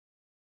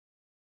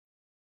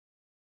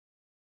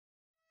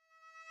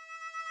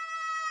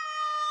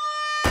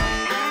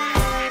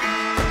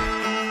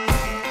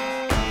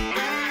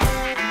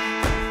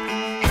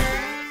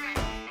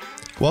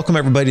Welcome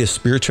everybody to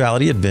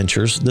Spirituality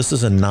Adventures. This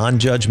is a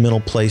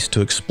non-judgmental place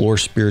to explore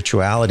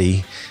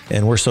spirituality,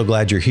 and we're so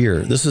glad you're here.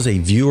 This is a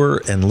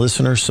viewer and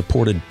listener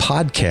supported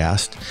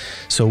podcast,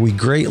 so we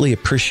greatly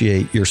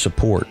appreciate your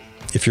support.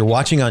 If you're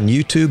watching on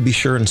YouTube, be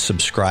sure and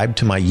subscribe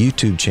to my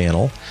YouTube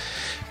channel.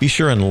 Be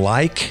sure and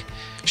like,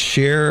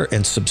 share,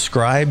 and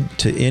subscribe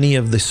to any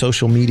of the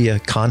social media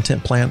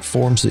content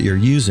platforms that you're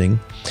using.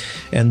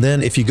 And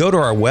then if you go to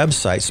our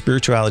website,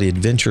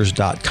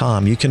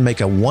 spiritualityadventures.com, you can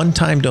make a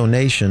one-time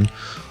donation,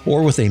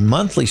 or with a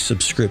monthly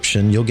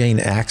subscription, you'll gain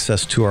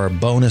access to our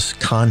bonus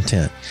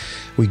content.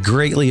 We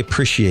greatly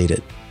appreciate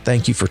it.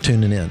 Thank you for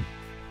tuning in.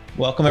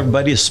 Welcome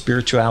everybody to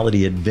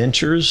Spirituality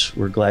Adventures.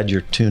 We're glad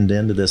you're tuned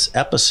into this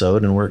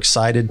episode, and we're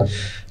excited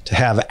to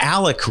have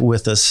Alec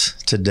with us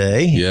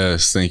today.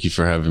 Yes, thank you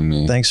for having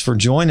me. Thanks for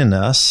joining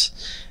us.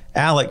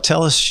 Alec,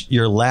 tell us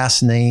your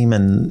last name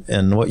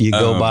and what you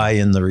go by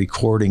in the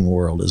recording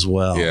world as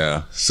well.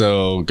 Yeah,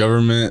 so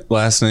government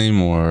last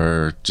name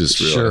or just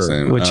real last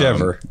name?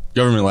 Whichever.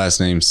 Government last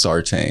name,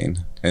 Sartain.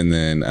 And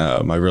then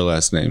my real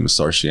last name is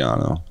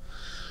Sarciano.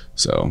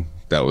 So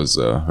that was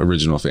the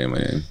original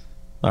family name.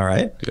 All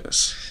right.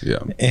 Yes. Yeah.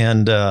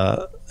 And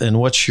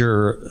what's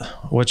your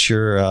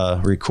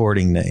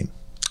recording name?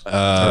 Or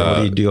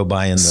what do you go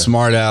by in the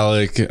Smart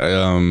Alec?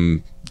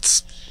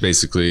 It's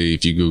basically,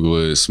 if you Google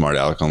it, Smart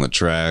Alec on the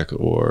Track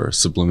or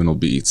Subliminal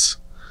Beats.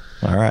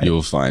 All right.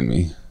 You'll find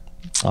me.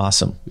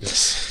 Awesome.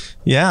 Yes.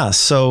 Yeah.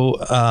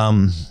 So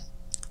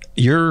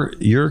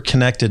you're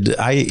connected.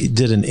 I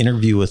did an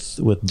interview with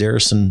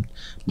Darrison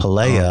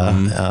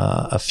Pelea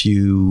a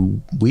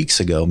few weeks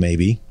ago,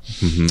 maybe,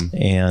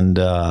 and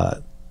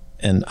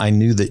I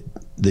knew that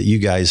you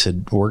guys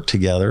had worked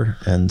together,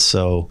 and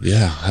so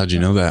yeah. How'd you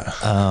know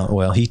that?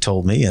 Well, he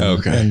told me,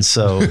 and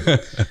so.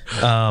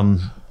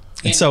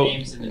 And so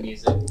names in the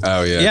music.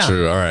 Oh yeah,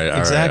 true. All right,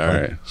 exactly. All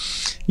right.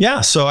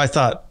 Yeah, so I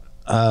thought,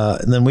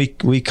 and then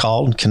we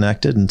called and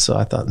connected, and so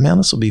I thought, man,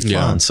 this will be fun.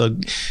 Yeah. So,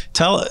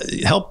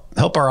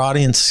 help our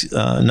audience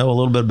know a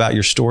little bit about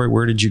your story.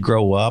 Where did you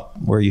grow up?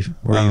 Where are you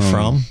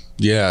from?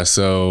 Yeah,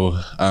 so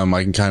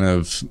I can kind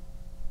of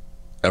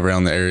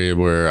around the area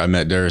where I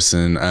met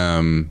Darrison.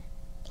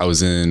 I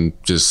was in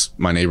just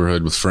my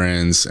neighborhood with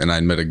friends, and I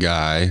met a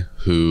guy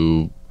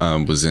who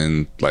was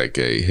in like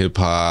a hip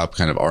hop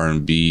kind of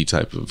R&B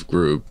type of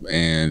group,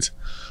 and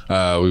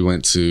we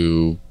went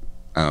to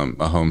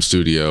a home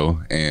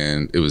studio,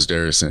 and it was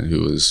Darrison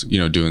who was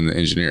doing the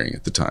engineering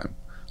at the time.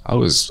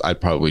 I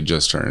probably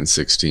just turned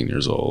 16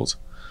 years old,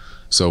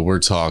 so we're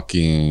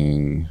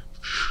talking,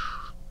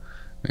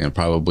 man,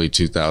 probably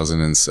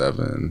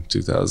 2007,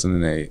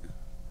 2008.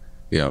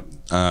 Yeah.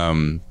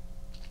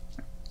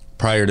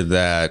 Prior to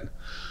that,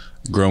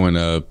 growing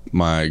up,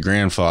 my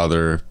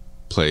grandfather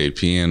played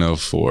piano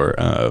for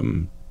a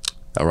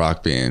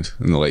rock band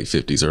in the late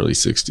 50s, early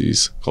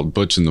 60s called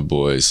Butch and the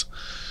Boys.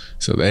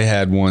 So they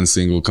had one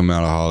single come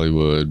out of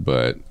Hollywood,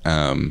 but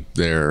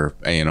their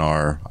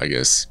A&R, I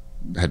guess,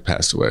 had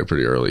passed away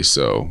pretty early.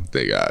 So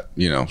they got,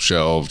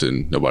 shelved,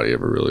 and nobody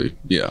ever really,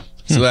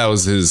 So that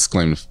was his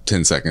claim to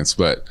 10 seconds.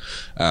 But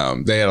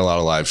they had a lot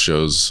of live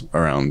shows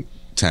around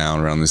town,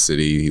 around the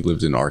city. He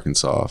lived in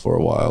Arkansas for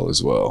a while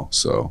as well.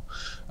 So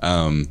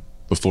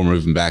before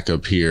moving back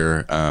up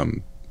here,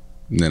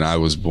 then I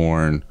was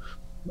born,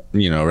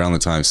 around the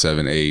time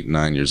 7, 8,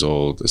 9 years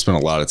old. I spent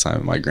a lot of time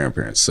with my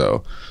grandparents.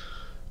 So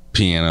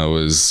piano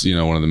was,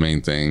 one of the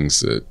main things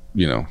that,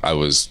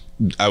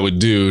 I would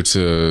do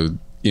to,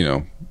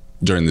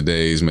 during the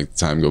days, make the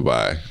time go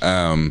by.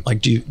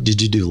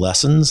 Did you do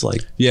lessons?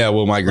 Yeah,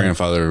 well, my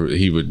grandfather,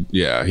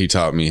 he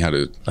taught me how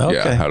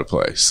to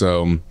play.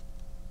 So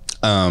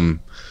I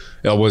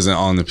wasn't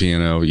on the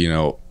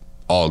piano,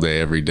 all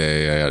day, every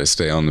day. I got to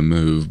stay on the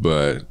move.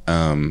 But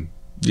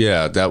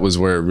yeah, that was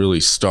where it really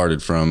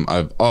started from.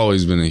 I've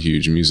always been a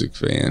huge music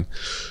fan.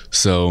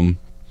 So,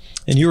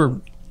 and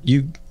you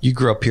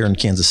grew up here in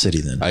Kansas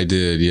City then? I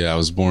did. Yeah, I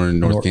was born in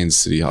North Kansas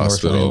City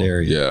Hospital. Northland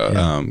area.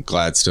 Yeah.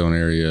 Gladstone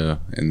area,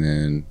 and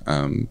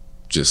then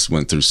just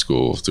went through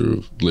school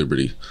through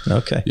Liberty.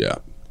 Okay. Yeah.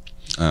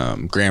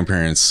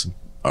 Grandparents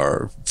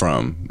are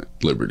from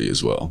Liberty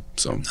as well.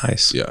 So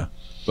nice. Yeah.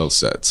 Both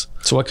sets.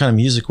 So what kind of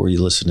music were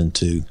you listening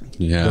to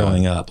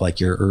growing up, like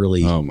your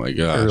early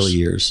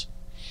years?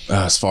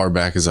 As far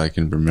back as I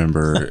can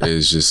remember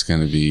is just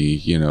going to be,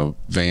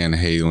 Van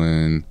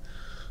Halen,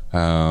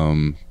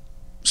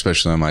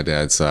 especially on my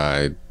dad's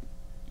side.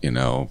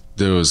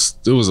 There was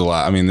a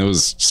lot. I mean, there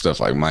was stuff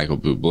like Michael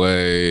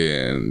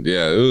Bublé, and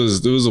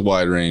it was a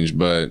wide range,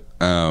 but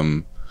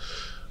Alan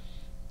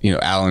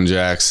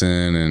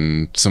Jackson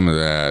and some of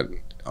that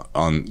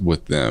on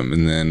with them.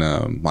 And then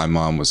my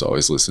mom was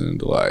always listening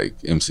to like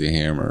MC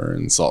Hammer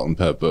and Salt and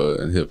Peppa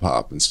and hip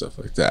hop and stuff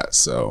like that.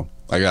 So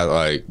I got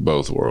like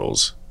both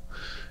worlds.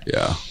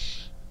 Yeah.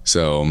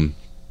 So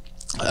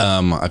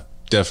I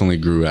definitely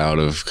grew out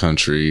of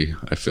country.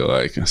 I feel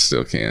like I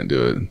still can't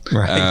do it.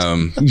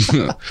 Right.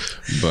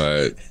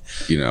 But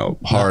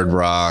hard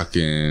rock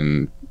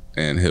and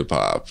hip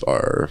hop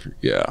are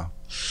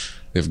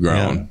they've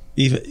grown.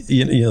 Yeah.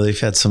 Even they've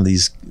had some of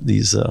these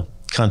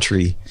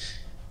country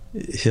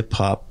hip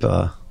hop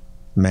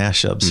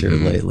mashups here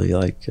lately,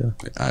 like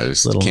I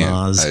just Little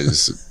can't.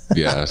 Nas.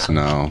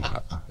 No,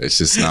 it's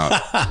just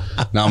not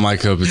my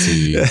cup of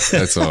tea.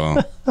 That's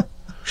all.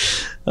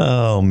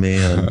 Oh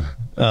man.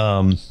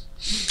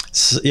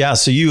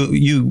 So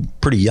you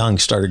pretty young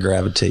started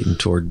gravitating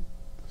toward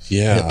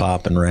hip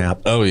hop and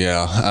rap. Oh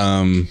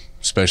yeah.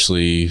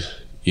 Especially,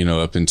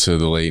 up into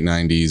the late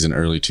 90s and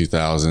early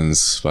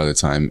 2000s, by the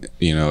time,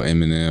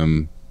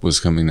 Eminem was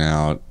coming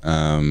out.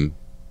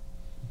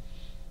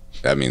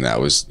 That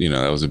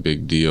was a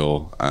big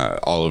deal,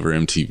 all over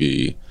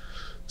MTV.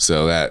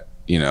 So that,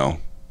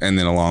 and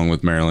then along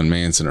with Marilyn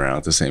Manson around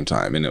at the same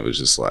time. And it was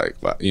just like,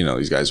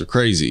 these guys are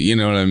crazy, you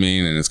know what I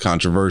mean? And it's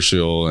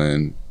controversial,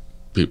 and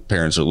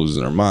parents are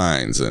losing their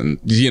minds, and,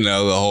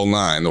 the whole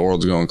nine, the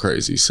world's going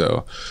crazy.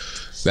 So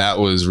that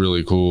was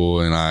really cool.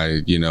 And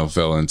I,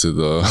 fell into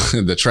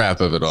the, the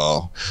trap of it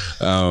all.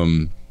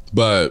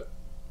 But,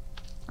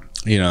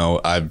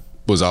 I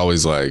was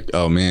always like,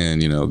 oh man,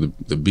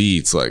 the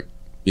beats, like,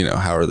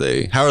 how are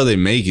they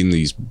making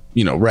these,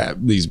 rap,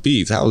 these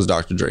beats? How is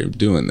Dr. Dre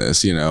doing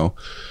this?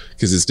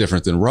 Because it's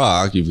different than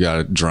rock. You've got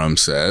a drum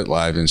set,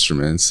 live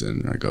instruments,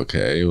 and like,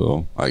 okay,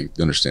 well, I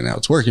understand how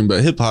it's working.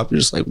 But hip hop, you're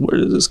just like, where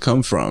did this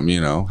come from?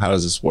 How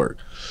does this work?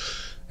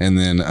 And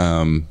then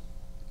I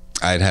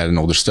had an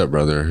older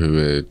stepbrother who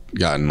had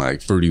gotten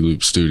like Fruity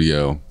Loop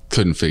Studio,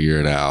 couldn't figure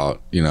it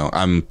out.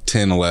 I'm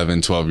 10,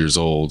 11, 12 years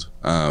old.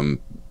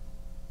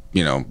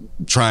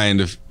 Trying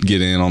to get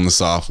in on the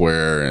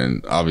software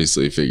and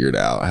obviously figured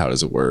out how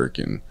does it work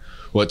and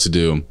what to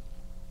do.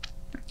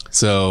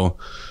 So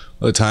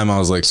by the time I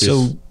was like,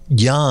 so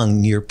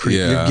young, you're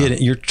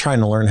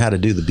trying to learn how to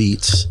do the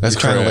beats. That's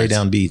you're trying correct. to lay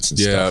down beats and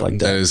stuff like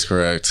that. That is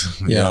correct.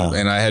 Yeah.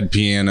 And I had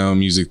piano,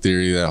 music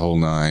theory, that whole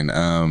nine.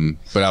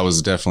 But I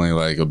was definitely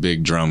like a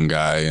big drum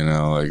guy,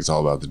 like it's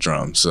all about the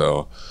drums.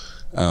 So,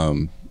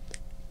 I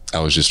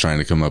was just trying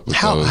to come up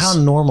with those. How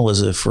normal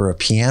is it for a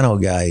piano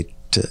guy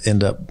to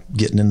end up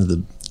getting into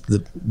the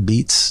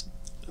beats?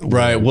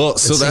 Right. Well,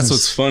 so that's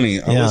what's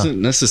funny. I wasn't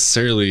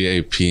necessarily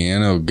a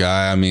piano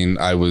guy.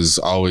 I was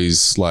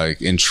always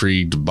like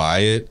intrigued by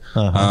it.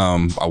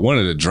 I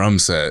wanted a drum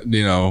set,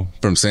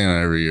 from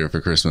Santa every year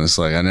for Christmas.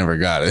 Like I never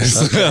got it.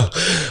 So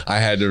I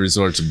had to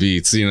resort to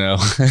beats, There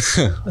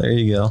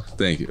you go.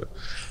 Thank you.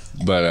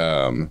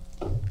 But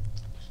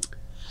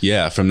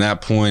from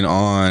that point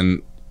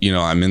on,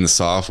 I'm in the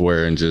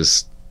software and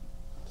just,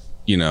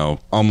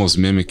 almost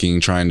mimicking,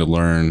 trying to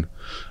learn,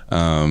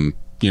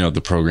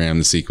 the program,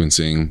 the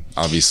sequencing,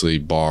 obviously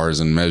bars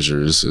and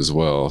measures as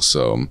well.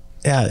 So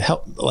yeah,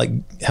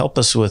 help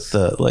us with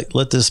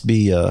let this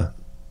be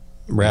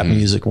rap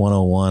music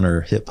 101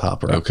 or hip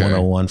hop rap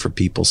 101 for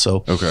people.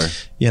 So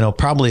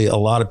probably a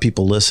lot of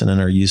people listening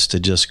are used to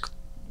just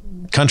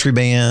country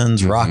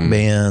bands, rock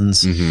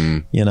bands.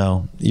 You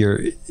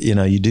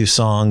do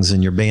songs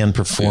and your band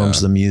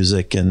performs the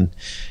music,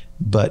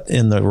 but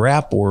in the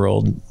rap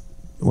world,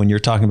 when you're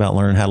talking about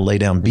learning how to lay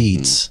down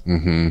beats,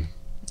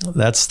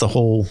 that's the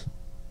whole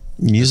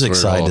music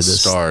side of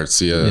this. Starts,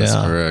 that's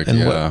correct.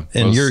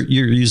 And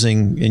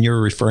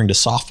you're referring to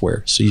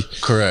software. So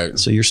correct.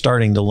 So you're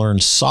starting to learn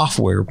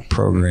software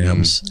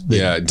programs.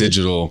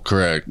 Digital,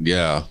 correct.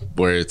 Yeah,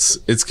 where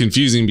it's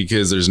confusing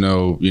because there's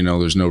no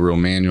real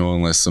manual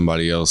unless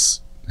somebody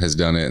else has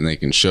done it and they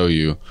can show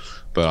you.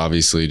 But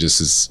obviously,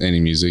 just as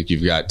any music,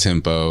 you've got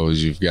tempos,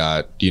 you've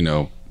got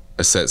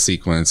a set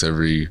sequence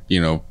every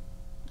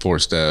 4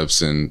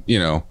 steps, and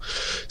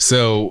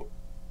so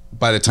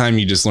by the time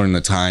you just learn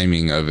the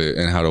timing of it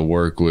and how to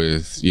work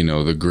with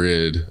the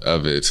grid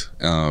of it,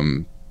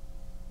 then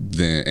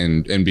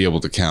and be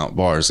able to count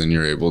bars, and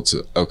you're able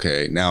to,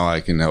 okay, now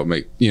I can help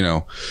make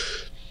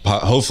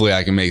hopefully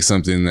I can make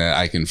something that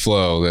I can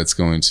flow that's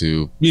going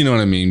to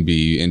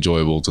be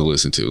enjoyable to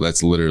listen to.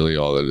 That's literally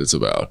all that it's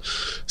about.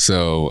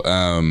 So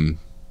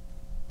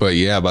but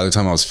by the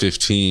time I was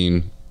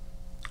 15,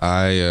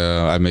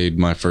 I made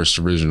my first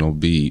original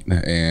beat,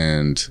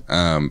 and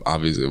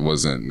obviously it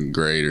wasn't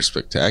great or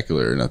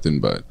spectacular or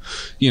nothing, but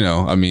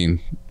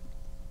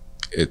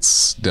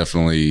it's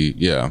definitely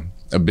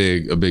a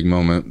big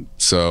moment.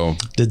 So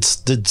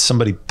did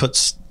somebody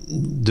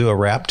do a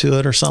rap to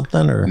it or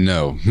something, or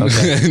no?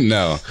 Okay.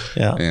 No.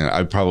 Yeah. And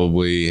I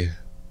probably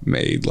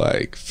made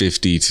like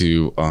 50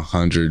 to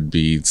 100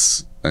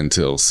 beats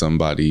until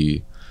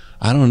somebody,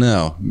 I don't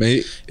know.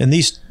 And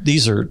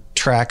these are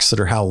tracks that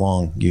are how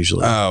long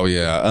usually? Oh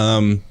yeah. At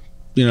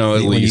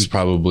least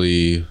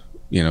probably,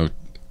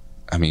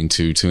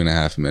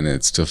 2.5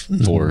 minutes to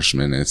 4-ish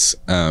minutes.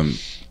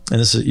 And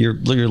this is you're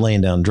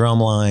laying down drum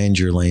lines,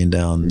 you're laying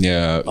down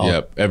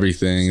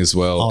everything as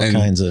well. All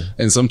kinds of.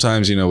 And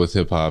sometimes, with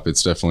hip hop,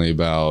 it's definitely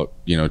about,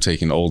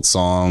 taking old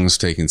songs,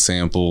 taking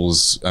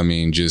samples,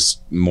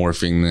 just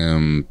morphing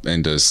them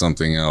into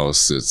something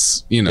else.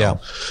 It's, Yeah.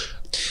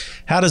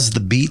 How does the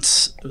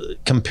beats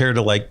compare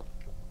to like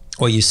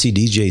what you see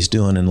DJs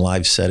doing in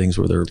live settings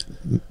where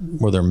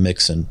they're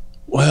mixing?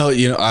 Well,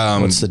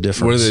 what's the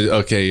difference?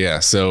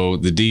 So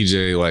the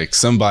DJ, like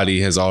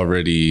somebody has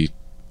already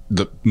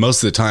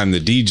most of the time the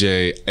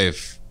DJ,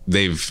 if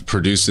they've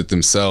produced it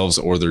themselves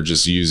or they're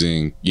just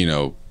using,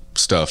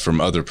 stuff from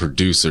other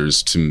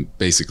producers to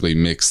basically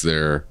mix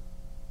their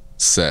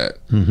set,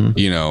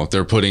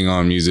 they're putting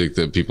on music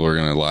that people are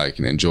going to like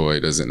and enjoy. It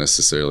doesn't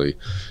necessarily,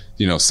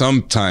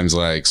 sometimes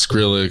like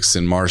Skrillex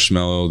and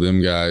Marshmello,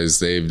 them guys,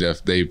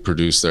 they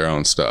produce their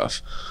own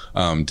stuff.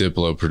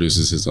 Diplo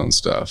produces his own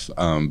stuff.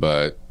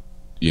 But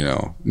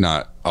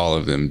not all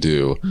of them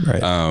do.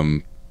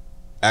 Right.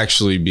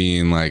 Actually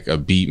being like a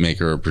beat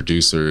maker or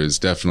producer is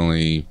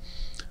definitely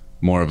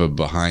more of a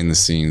behind the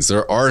scenes.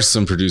 There are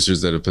some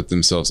producers that have put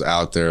themselves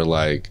out there,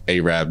 like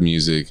A-Rab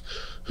Music,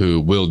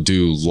 who will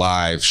do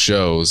live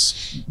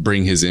shows,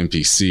 bring his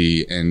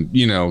MPC and,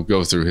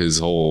 go through his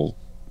whole,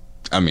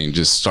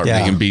 just start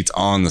making beats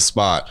on the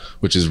spot,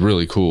 which is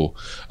really cool.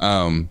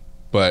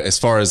 But as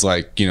far as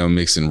like,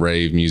 mixing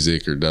rave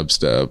music or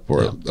dubstep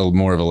or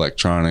more of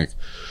electronic,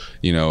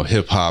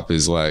 hip hop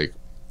is like,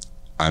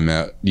 I'm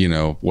at,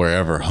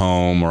 wherever,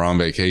 home or on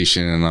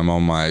vacation, and I'm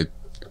on my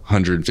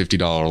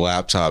 $150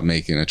 laptop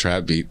making a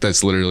trap beat.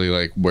 That's literally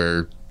like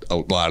where a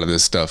lot of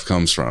this stuff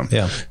comes from.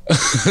 Yeah.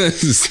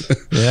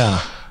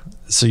 Yeah.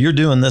 So you're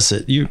doing this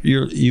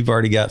you've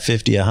already got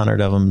 50,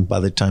 100 of them by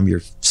the time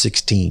you're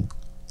 16.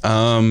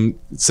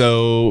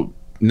 So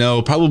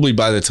no, probably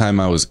by the time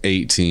I was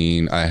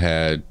 18, I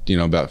had,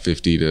 about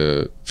 50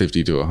 to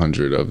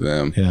 100 of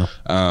them. Yeah.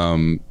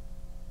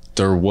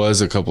 There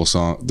was a couple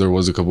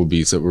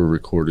beats that were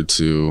recorded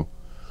too,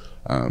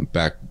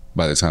 back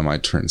by the time I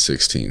turned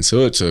 16. So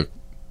it took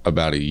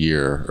about a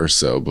year or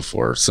so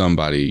before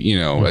somebody,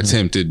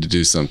 attempted to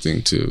do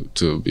something to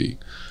a beat.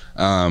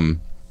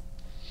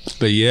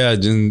 But yeah,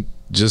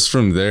 just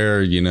from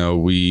there,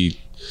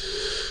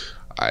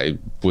 I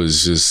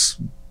was just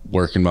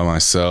working by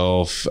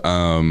myself.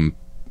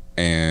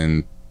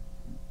 And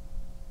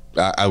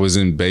I was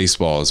in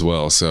baseball as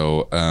well.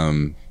 So,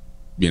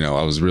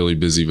 I was really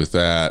busy with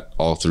that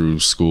all through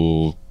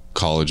school,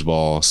 college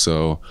ball.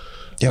 So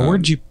yeah,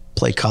 where'd you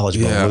play college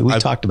ball? Yeah, we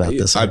talked about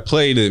this. I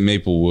played at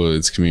Maple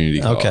Woods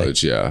Community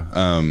College. Yeah.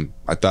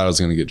 I thought I was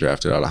going to get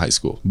drafted out of high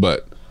school,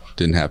 but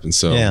didn't happen.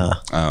 So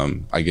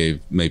I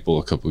gave Maple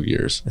a couple of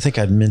years. I think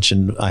I'd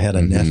mentioned I had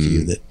a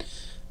nephew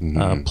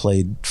that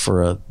played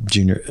for a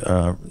junior,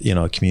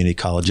 a community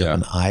college up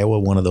in Iowa,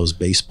 one of those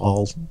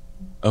baseball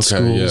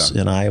schools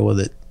in Iowa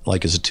that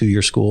like is a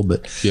 2-year school,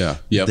 but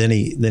then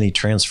he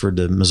transferred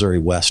to Missouri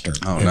Western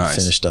and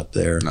finished up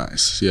there.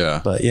 Nice.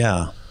 Yeah. But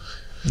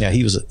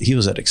he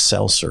was at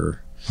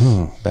Excelsior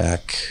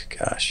back,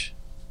 gosh,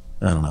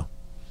 I don't know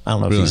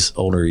if he's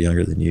older or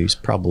younger than you. He's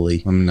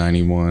probably, I'm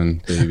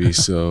 91 baby.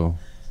 So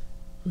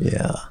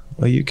yeah.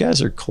 Well, you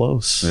guys are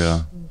close.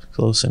 Yeah.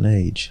 Close in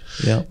age.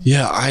 Yeah.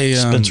 Yeah.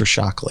 Spencer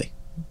Shockley.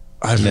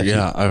 I've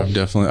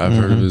definitely, I've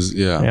heard of his,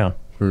 heard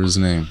his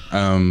name.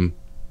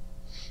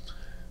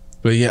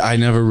 But yeah, I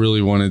never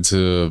really wanted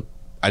to,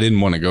 I didn't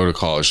want to go to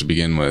college to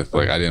begin with.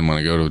 Like I didn't want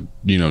to go to,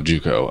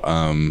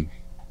 JUCO.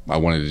 I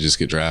wanted to just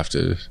get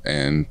drafted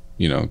and,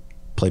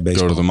 play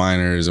baseball, go to the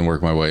minors and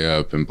work my way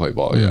up and play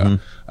ball. Yeah.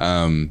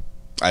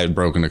 I had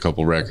broken a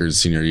couple records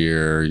senior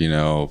year,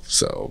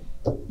 so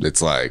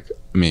it's like,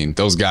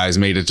 those guys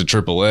made it to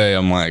AAA.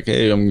 I'm like,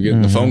 hey, I'm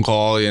getting a phone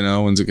call,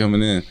 when's it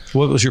coming in?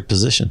 What was your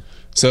position?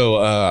 So,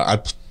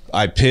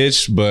 I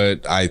pitched,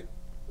 but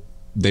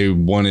they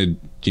wanted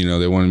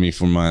me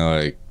for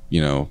my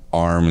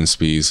arm and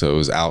speed. So it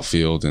was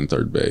outfield and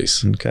third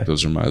base. Okay.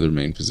 Those are my other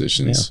main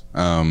positions.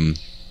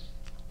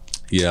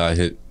 Yeah. I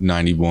hit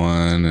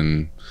 91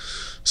 and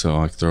so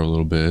I could throw a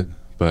little bit,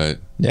 but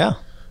yeah.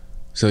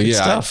 So Good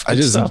yeah, stuff. I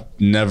just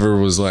never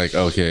was like,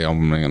 okay,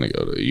 I'm going to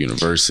go to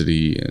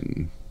university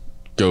and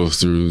go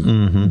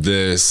through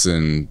this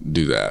and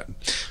do that.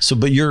 So,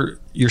 but you're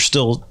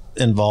still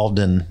involved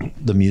in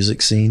the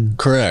music scene?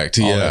 Correct.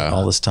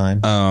 All this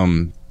time?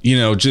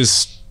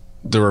 Just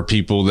there were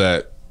people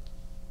that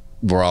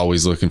were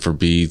always looking for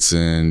beats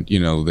and,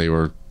 they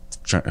were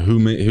trying,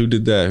 who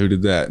did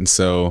that? And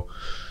so,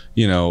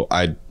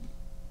 I'd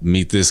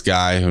meet this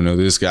guy who know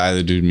this guy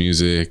that did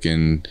music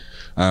and,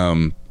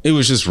 it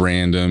was just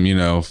random,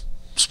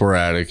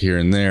 sporadic here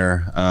and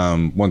there.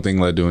 One thing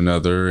led to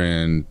another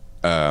and,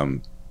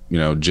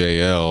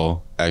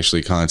 JL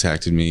actually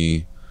contacted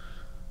me.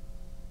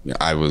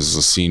 I was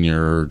a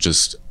senior,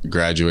 just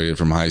graduated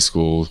from high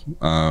school,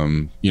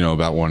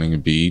 about wanting a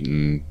beat,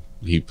 and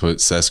he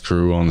put Cess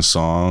Crew on the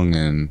song,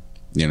 and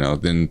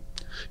then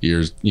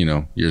years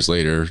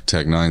later,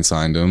 Tech Nine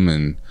signed him,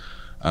 and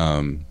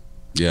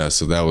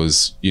so that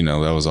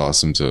was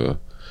awesome to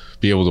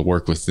be able to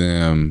work with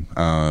them,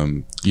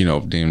 damn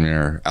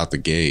near out the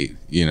gate,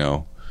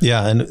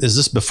 Yeah, and is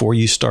this before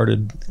you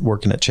started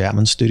working at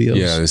Chapman Studios?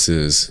 Yeah, this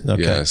is.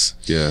 Okay.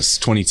 Yes,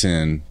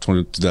 2009,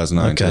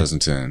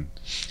 2010.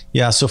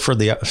 Yeah, so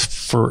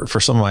for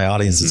some of my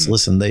audiences,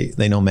 listen,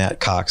 they know Matt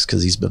Cox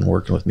because he's been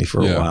working with me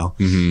for a while.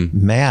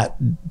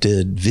 Matt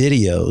did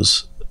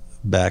videos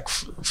back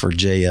for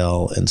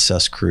JL and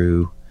Cess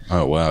Crew.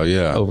 Oh wow,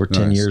 yeah, over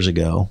 10 years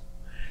ago,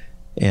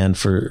 and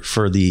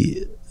for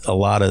the a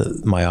lot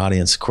of my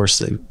audience, of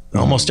course,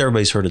 almost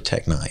everybody's heard of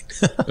Tech Nine.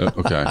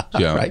 Okay.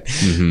 Yeah. Right.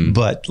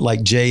 But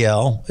like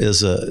JL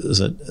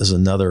is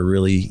another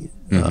really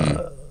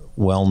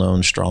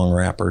well-known, strong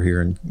rapper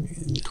here and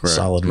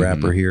solid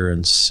rapper here,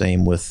 and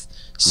same with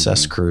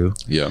Cess Crew.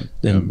 Yeah.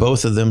 And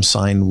both of them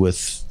signed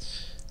with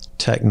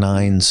Tech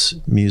Nine's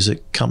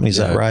music company. Is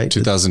that right?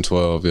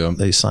 2012. Yeah.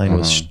 They signed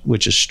with,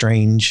 which is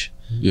Strange.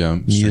 Yeah.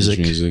 Music.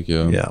 Music.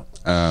 Yeah.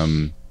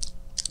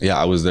 Yeah.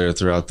 I was there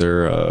throughout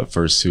their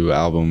first 2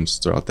 albums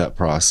throughout that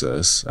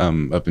process,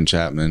 up in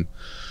Chapman.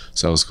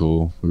 So that was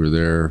cool. We were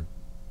there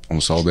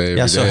almost all day.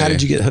 Yeah. Every So day. how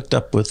did you get hooked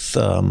up with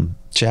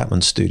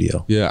Chapman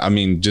Studio? Yeah. I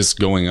mean, just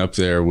going up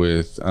there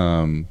with,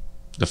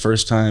 the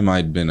first time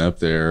I'd been up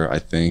there, I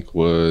think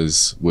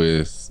was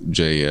with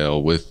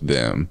JL with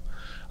them.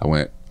 I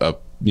went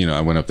up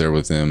there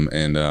with them,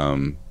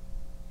 and,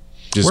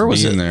 just Where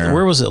was being it? there.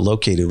 Where was it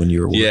located when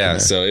you were working Yeah. there?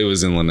 So it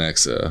was in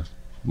Lenexa,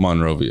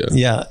 Monrovia.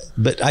 Yeah,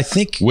 but I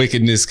think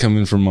Wickedness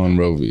coming from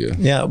Monrovia.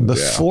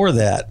 before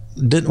that,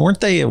 weren't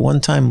they at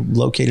one time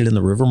located in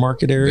the River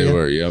Market area? They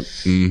were, yep.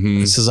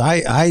 Mm-hmm. It says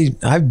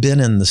I've been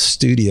in the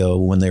studio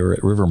when they were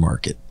at River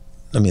Market.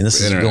 I mean,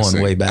 this is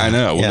going way back. I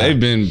know. Well, Yeah.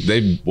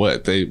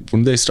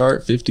 when did they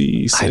start?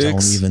 56? I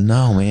don't even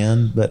know,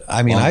 man. But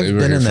I mean, Well, I've they were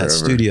been here in that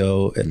forever.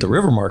 studio at the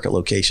River Market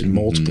location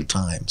multiple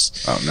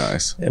times Oh,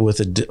 nice.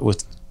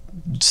 with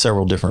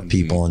several different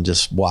people and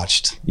just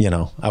watched.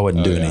 I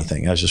wasn't doing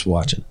anything. I was just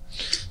watching.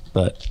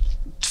 But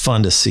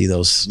fun to see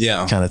those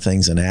kind of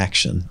things in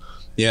action.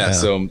 Yeah.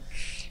 So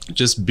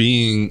just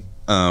being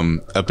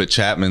up at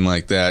Chapman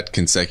like that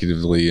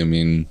consecutively, I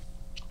mean,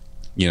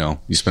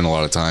 you spend a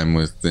lot of time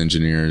with the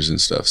engineers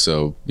and stuff.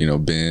 So,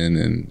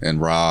 Ben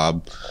and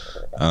Rob,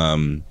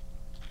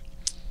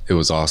 it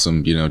was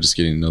awesome, just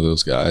getting to know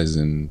those guys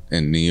and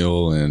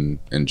Neil and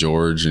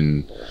George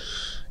and,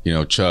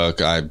 Chuck.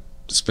 I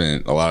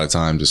spent a lot of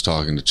time just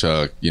talking to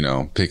Chuck,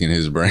 picking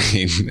his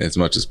brain as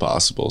much as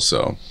possible.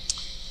 So,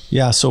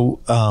 yeah. So,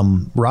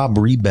 Rob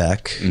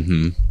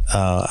Rebeck,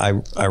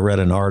 I read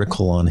an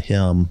article on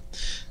him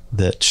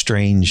that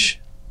Strange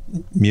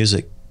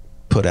Music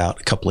put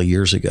out a couple of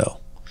years ago.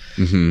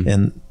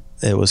 And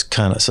it was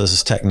says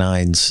it's Tech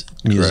Nine's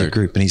music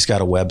group, and he's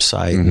got a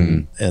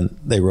website, and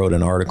they wrote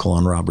an article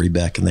on Rob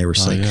Rebeck, and they were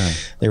saying,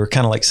 they were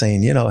kind of like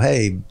saying,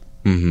 hey,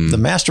 the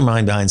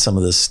mastermind behind some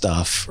of this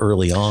stuff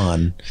early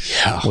on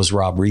was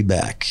Rob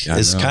Rebeck.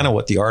 Is kind of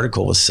what the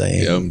article was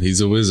saying. Yeah,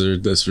 he's a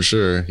wizard, that's for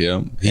sure.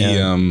 Yeah,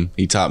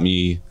 he taught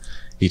me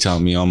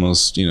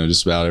almost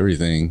just about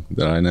everything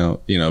that I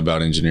know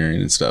about engineering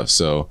and stuff.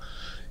 So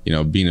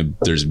being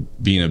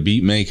a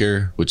beat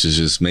maker, which is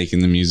just making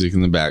the music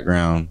in the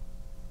background,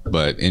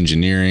 but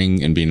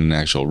engineering and being an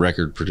actual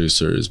record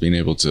producer is being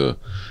able to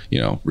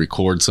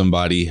record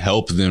somebody,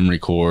 help them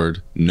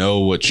record, know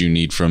what you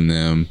need from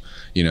them.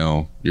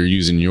 You're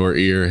using your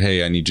ear.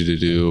 Hey, I need you to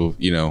do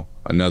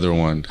another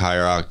one,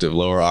 higher octave,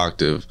 lower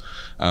octave,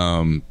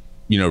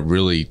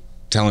 really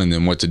telling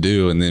them what to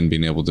do, and then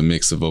being able to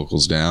mix the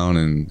vocals down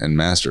and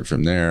master it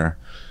from there.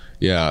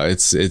 Yeah,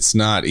 it's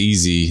not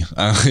easy,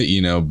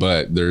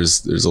 but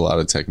there's a lot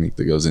of technique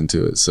that goes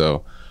into it.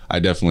 So I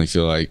definitely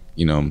feel like,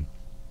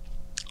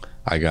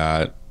 I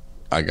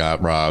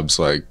got Rob's,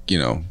 like,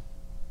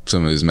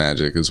 some of his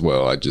magic as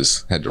well. I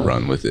just had to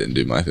run with it and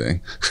do my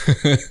thing.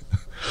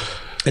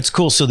 It's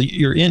cool. So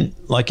you're in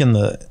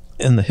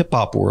the hip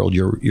hop world,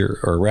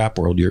 or rap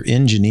world, your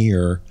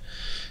engineer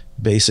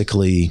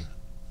basically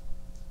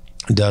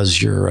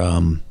does your,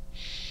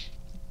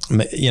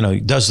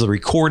 does the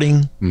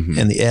recording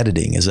and the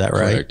editing. Is that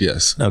right? Correct.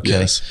 Yes. Okay.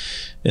 Yes.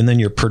 And then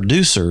your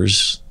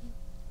producers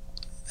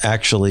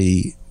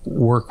actually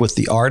work with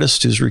the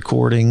artist who's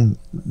recording.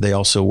 They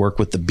also work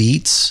with the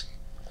beats.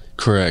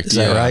 Correct. Is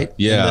that right?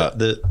 Yeah. And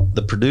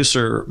the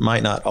producer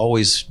might not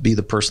always be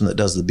the person that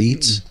does the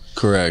beats.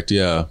 Correct.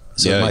 Yeah.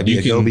 So it might be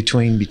a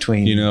go-between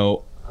between.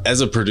 As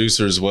a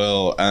producer as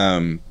well,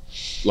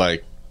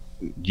 like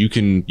you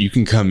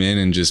can come in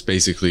and just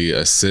basically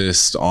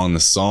assist on the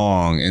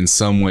song in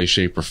some way,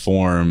 shape, or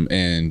form,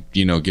 and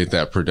get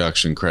that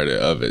production credit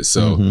of it.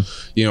 So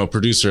a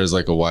producer has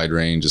like a wide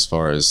range as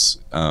far as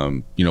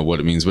what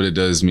it means, but it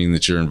does mean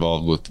that you're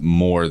involved with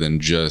more than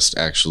just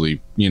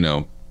actually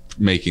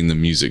making the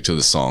music to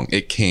the song.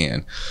 It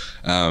can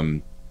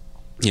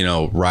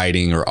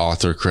writing or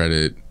author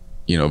credit,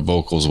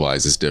 vocals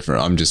wise is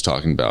different. I'm just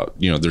talking about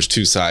there's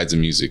two sides of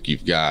music.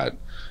 You've got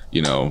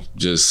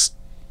just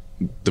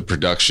the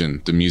production,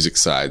 the music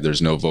side,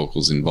 there's no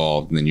vocals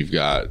involved, and then you've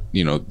got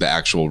the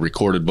actual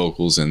recorded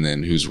vocals, and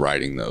then who's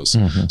writing those.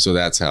 So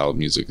that's how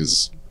music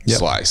is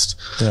sliced.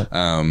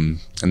 And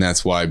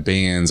that's why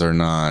bands are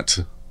not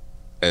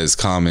as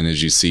common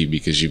as you see,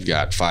 because you've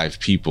got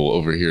 5 people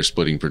over here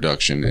splitting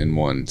production and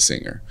 1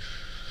 singer.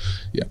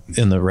 Yeah,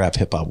 in the rap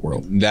hip hop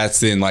world.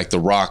 That's in like the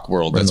rock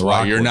world. That's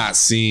why you're world. not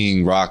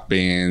seeing rock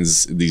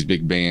bands, these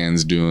big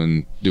bands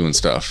doing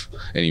stuff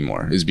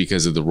anymore, is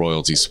because of the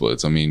royalty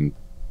splits. I mean,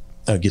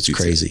 it gets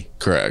crazy.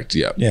 Correct.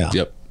 Yep. Yeah.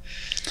 Yep.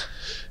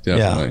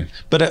 Definitely. Yeah.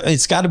 But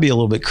it's got to be a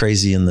little bit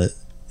crazy in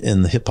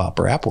in the hip hop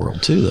rap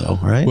world too, though,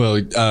 right? Well,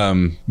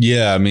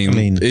 yeah, I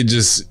mean, it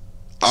just,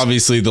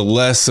 obviously the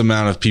less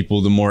amount of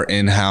people, the more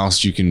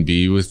in-house you can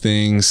be with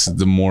things,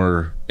 the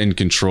more in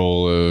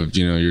control of,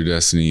 your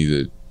destiny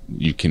that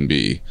you can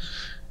be.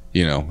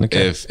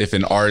 If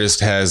an artist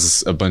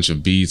has a bunch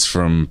of beats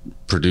from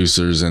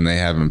producers and they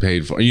haven't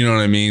paid for, you know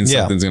what I mean?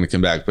 Something's going to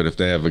come back. But if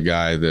they have a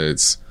guy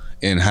that's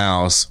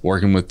in-house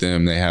working with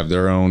them, they have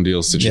their own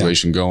deal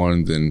situation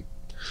going, then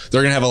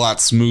they're going to have a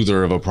lot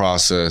smoother of a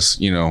process,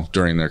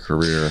 during their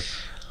career.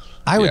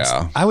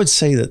 I would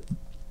say that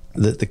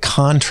the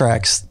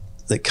contracts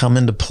that come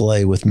into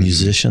play with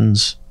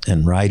musicians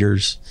and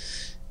writers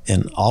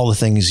and all the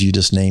things you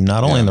just named,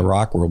 not only in the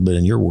rock world, but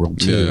in your world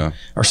too,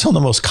 are some of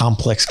the most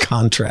complex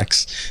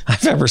contracts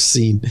I've ever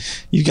seen.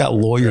 You've got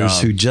lawyers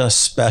who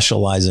just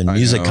specialize in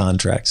music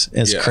contracts.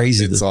 It's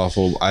crazy. It's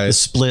awful. The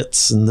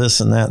splits and this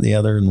and that and the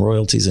other and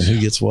royalties and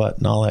who gets what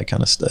and all that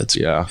kind of stuff.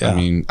 I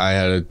mean, I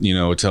had a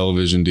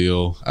television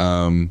deal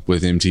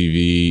with MTV,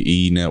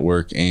 E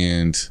Network,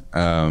 and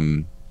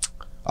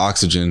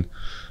Oxygen.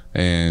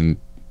 And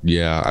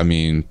I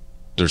mean,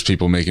 there's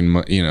people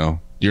making,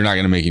 you're not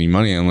going to make any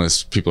money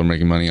unless people are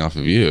making money off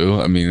of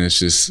you. I mean, it's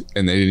just,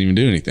 and they didn't even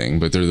do anything,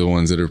 but they're the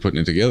ones that are putting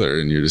it together.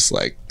 And you're just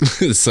like,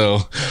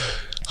 so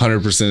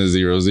 100% is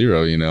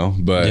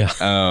 0-0,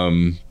 but, all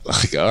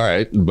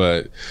right.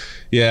 But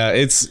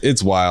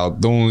it's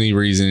wild. The only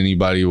reason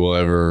anybody will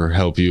ever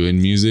help you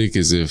in music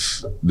is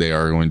if they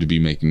are going to be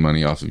making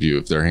money off of you.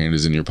 If their hand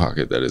is in your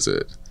pocket, that is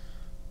it.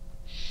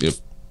 Yep.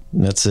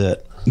 That's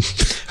it.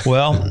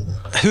 Well,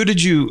 who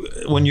did you,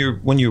 when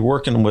you're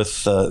working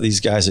with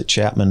these guys at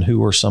Chapman, who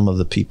were some of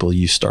the people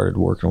you started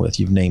working with?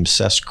 You've named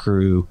Cess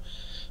Crew,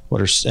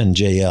 and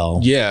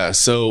JL. Yeah,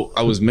 so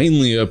I was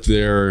mainly up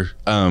there,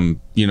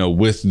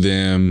 with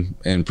them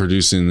and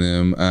producing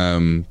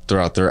them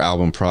throughout their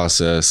album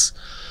process.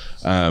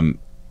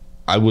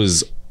 I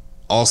was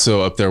also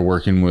up there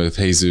working with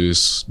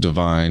Jesus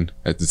Divine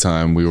at the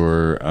time. We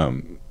were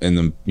in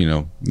the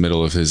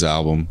middle of his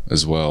album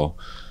as well.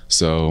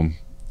 So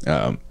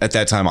at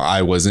that time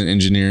I wasn't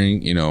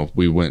engineering.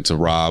 We went to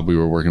Rob. We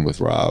were working with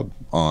Rob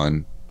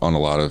on a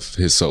lot of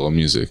his solo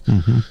music.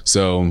 Mm-hmm.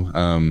 So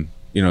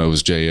it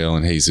was JL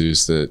and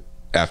Jesus that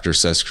after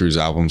Cess Crew's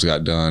albums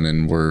got done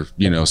and were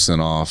sent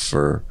off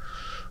for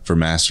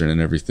mastering and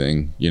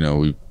everything,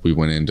 we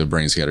went into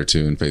Brainscatter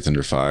 2 and Faith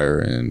Under Fire,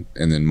 and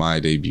then my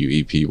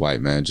debut EP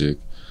White Magic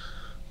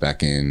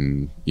back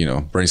in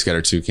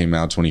Brainscatter 2 came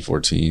out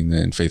 2014,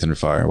 then Faith Under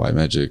Fire, White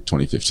Magic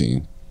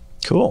 2015.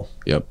 Cool.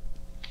 Yep.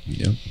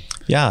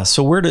 Yeah.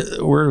 So where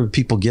do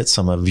people get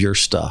some of your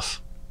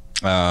stuff?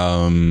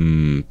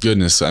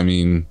 Goodness. I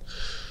mean,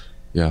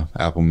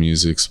 Apple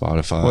Music,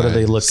 Spotify. What do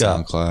they look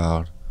up?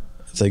 SoundCloud.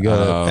 If they go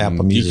to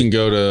Apple Music. You can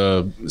go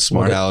to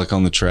Smart Alec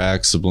on the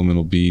Track,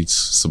 Subliminal Beats,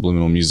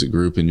 Subliminal Music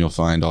Group, and you'll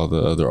find all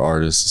the other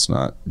artists. It's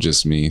not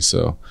just me.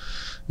 So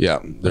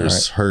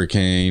there's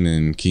Hurricane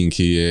and King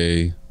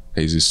Kie,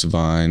 Jesus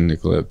Divine,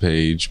 Nicolette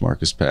Page,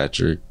 Marcus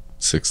Patrick,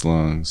 Six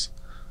Lungs.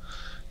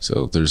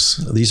 So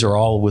these are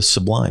all with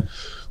Sublime.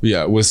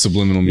 Yeah, with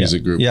Subliminal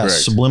Music Group. Yeah,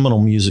 correct.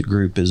 Subliminal Music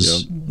Group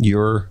is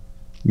your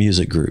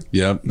music group.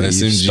 Yep.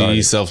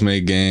 SMG,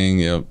 Self-Made Gang.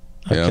 Yep.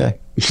 Okay.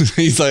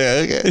 He's like,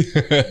 okay.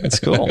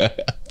 That's cool.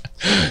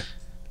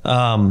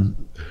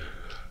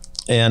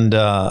 And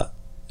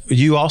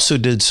you also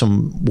did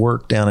some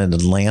work down in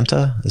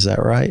Atlanta. Is that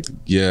right?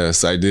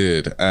 Yes, I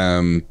did.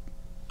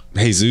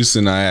 Jesus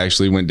and I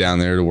actually went down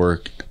there to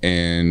work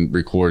and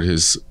record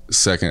his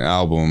second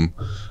album,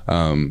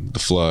 The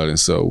Flood. And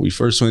so we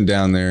first went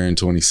down there in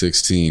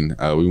 2016.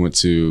 We went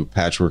to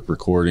Patchwork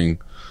Recording.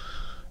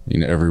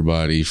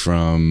 Everybody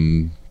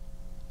from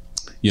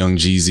Young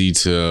Jeezy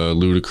to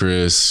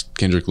Ludacris,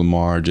 Kendrick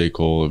Lamar, J.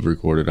 Cole have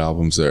recorded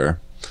albums there.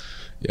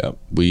 Yeah,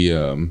 we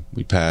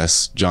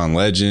passed John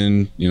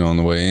Legend, on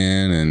the way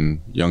in,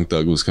 and Young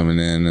Thug was coming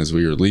in as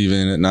we were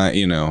leaving at night,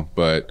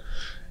 but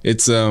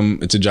it's a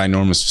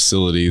ginormous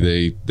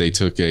facility. They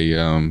took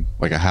a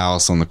like a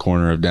house on the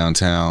corner of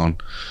downtown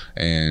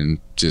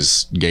and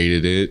just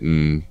gated it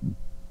and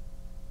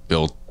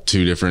built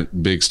 2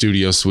 different big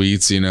studio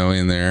suites, in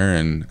there,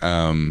 and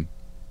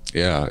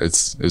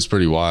it's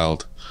pretty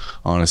wild,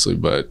 honestly.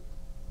 But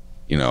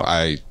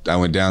I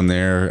went down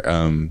there.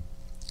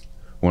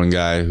 One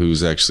guy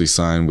who's actually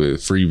signed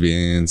with Free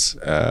Bands,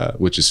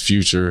 which is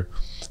Future,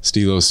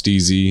 Stilo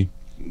Steezy.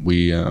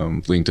 We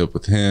linked up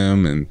with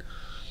him, and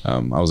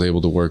I was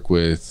able to work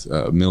with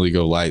Millie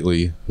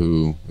Golightly,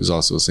 who is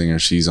also a singer.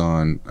 She's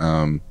won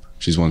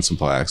some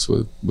plaques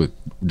with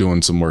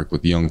doing some work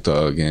with Young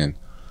Thug and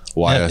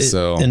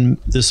YSL. And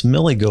this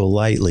Millie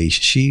Golightly,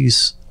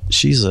 she's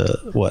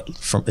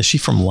is she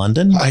from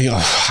London?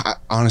 I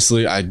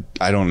honestly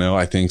don't know.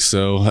 I think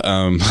so.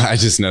 I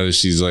just know that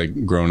she's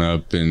like grown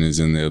up and is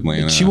in the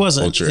Atlanta. She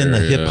wasn't in the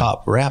hip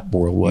hop rap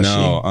world, was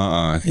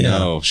she?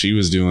 No, she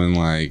was doing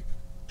like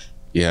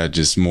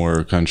just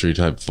more country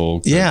type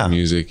folk type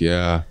music.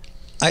 Yeah.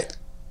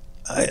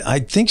 I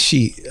think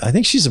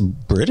she's a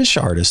British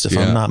artist, if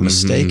I'm not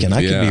mistaken.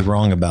 I could be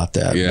wrong about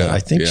that, but I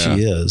think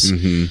she is.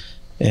 Mm-hmm.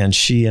 and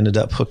she ended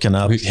up hooking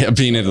up. Yeah,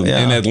 being in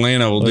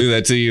Atlanta will do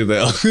that to you,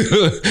 though.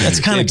 That's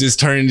kind of, it just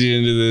turns you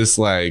into this,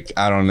 like,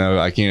 I don't know,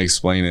 I can't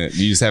explain it.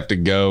 You just have to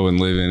go and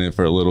live in it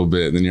for a little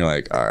bit, and then you're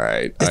like, all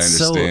right, I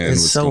understand.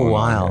 It's so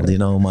wild, you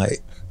know.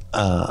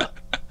 I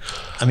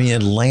mean,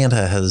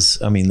 Atlanta has,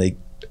 I mean, they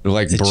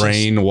like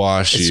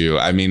brainwash you.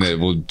 I mean, it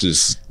will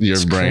just,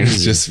 your brain will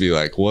just be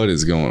like, what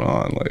is going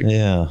on? Like,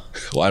 yeah,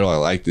 why do I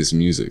like this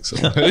music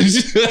so much?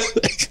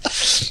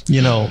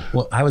 You know,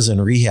 well, I was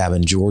in rehab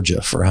in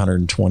Georgia for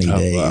 120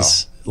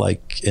 days,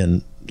 like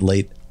in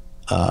late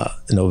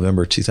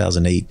November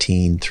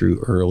 2018 through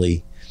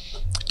early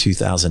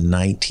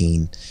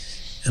 2019.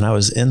 And I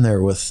was in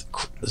there with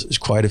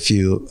quite a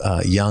few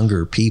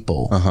younger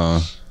people,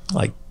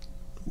 like,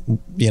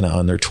 you know,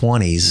 in their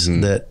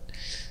 20s that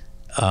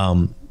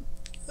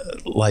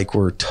like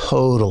were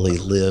totally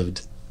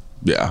lived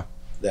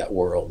that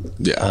world.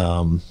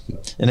 And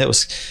it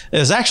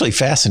was actually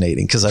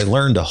fascinating because I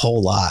learned a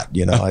whole lot,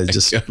 you know. I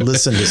just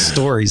listened to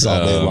stories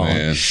all day long.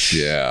 Man.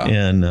 Yeah.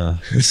 And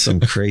it's some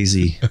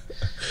crazy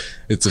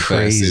it's a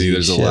fast city.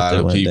 There's a lot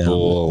of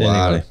people,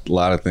 a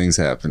lot of things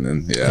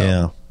happening.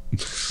 Yeah.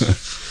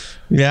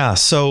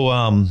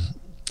 So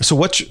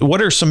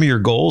what are some of your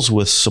goals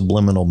with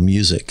Subliminal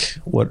Music?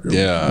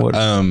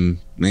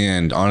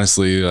 Man,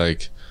 honestly,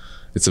 like,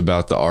 it's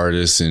about the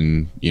artists,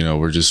 and, you know,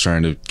 we're just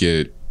trying to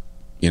get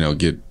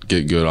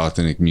good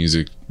authentic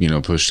music, you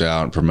know, pushed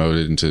out and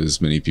promoted into as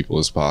many people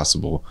as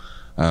possible.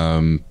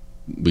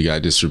 We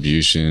got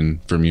distribution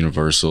from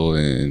Universal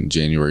in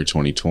January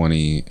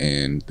 2020,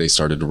 and they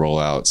started to roll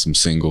out some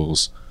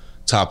singles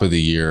top of the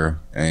year,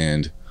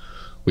 and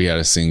we had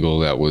a single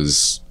that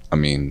was, I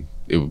mean,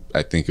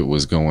 I think it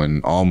was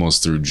going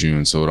almost through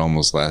June, so it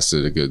almost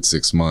lasted a good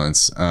 6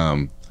 months.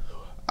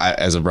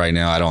 As of right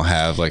now, I don't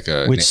have like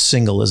a... Which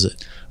single is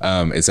it?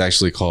 It's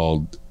actually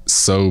called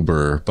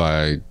Sober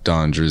by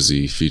Don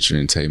Drizzy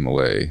featuring Tay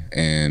Malay.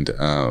 And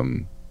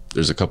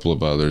there's a couple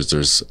of others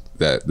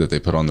that they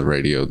put on the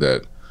radio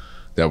that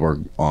were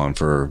on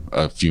for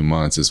a few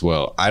months as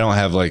well. I don't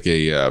have like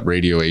a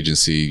radio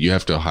agency. You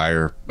have to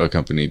hire a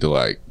company to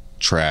like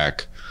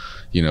track,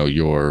 you know,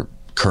 your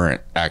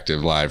current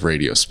active live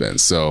radio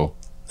spins. So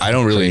I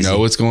don't really know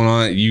what's going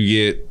on. You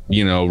get,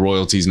 you know,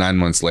 royalties 9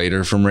 months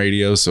later from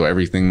radio. So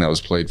everything that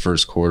was played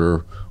first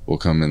quarter will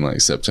come in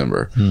like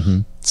September.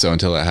 So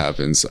until that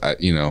happens, I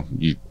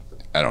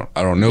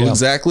don't know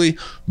exactly,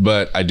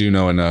 but I do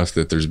know enough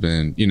that there's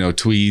been, you know,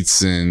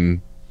 tweets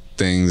and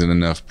things and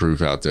enough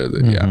proof out there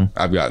that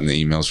I've gotten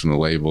the emails from the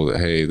label that,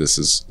 hey,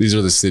 these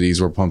are the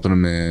cities we're pumping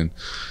them in.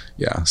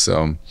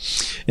 So.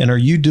 And are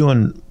you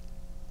doing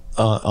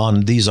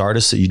on these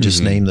artists that you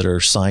just named that are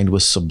signed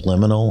with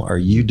Subliminal, are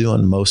you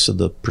doing most of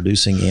the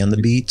producing and the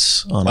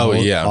beats on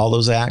all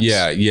those acts?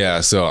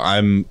 So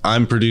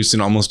I'm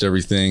producing almost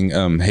everything.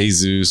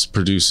 Jesus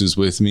produces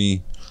with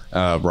me.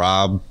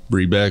 Rob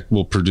Rebeck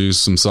will produce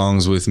some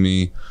songs with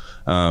me,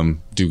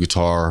 do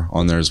guitar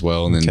on there as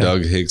well. And then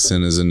Doug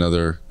Hickson is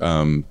another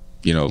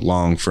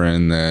long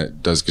friend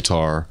that does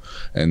guitar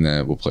and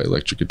that will play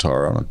electric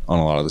guitar on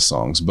a lot of the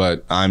songs.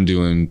 But I'm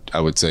doing,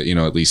 I would say,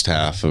 at least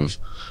half of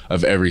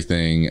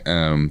everything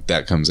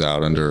that comes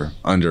out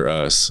under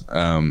us.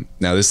 Now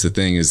this is the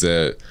thing, is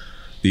that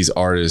these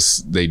artists,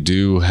 they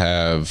do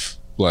have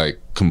like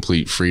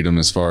complete freedom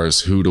as far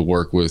as who to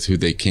work with, who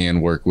they can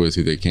work with,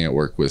 who they can't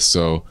work with.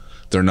 So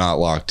they're not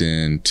locked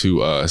in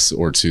to us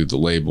or to the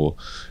label.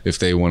 If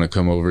they want to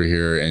come over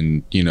here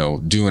and,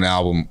 do an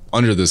album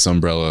under this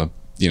umbrella,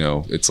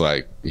 it's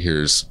like,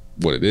 here's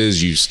what it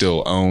is. You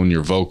still own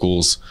your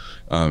vocals.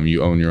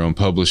 You own your own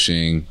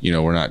publishing.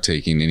 We're not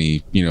taking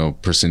any,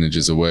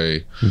 percentages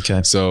away.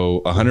 Okay.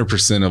 So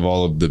 100% of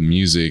all of the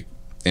music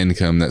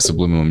income that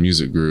Subliminal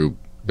Music Group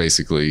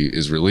basically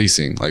is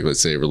releasing, like let's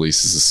say it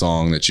releases a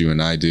song that you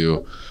and I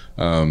do,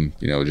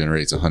 it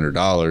generates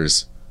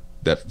 $100.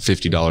 That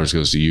 $50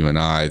 goes to you and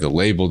I. The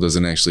label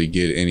doesn't actually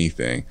get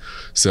anything.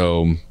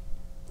 So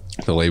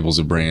the label's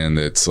a brand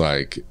that's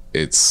like,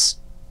 it's,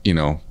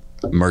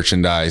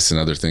 merchandise and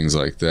other things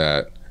like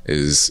that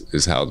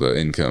is how the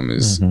income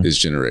is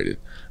generated.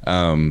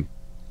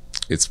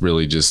 It's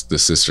really just the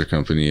sister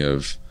company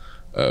of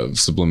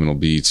Subliminal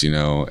Beats,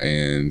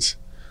 and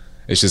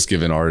it's just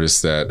giving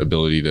artists that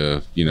ability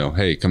to,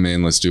 hey, come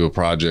in, let's do a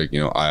project.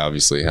 I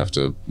obviously have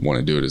to want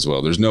to do it as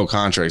well. There's no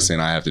contract saying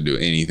I have to do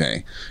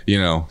anything,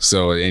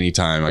 so at any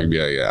time I can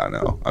be like, yeah,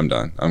 no, I'm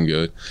done, I'm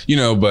good,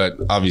 but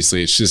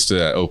obviously it's just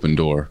an open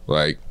door,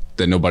 like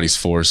that nobody's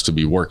forced to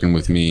be working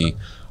with me.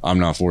 I'm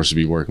not forced to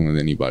be working with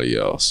anybody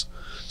else.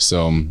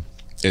 So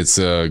it's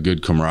a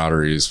good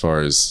camaraderie as far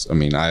as,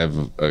 I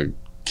have a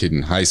kid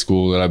in high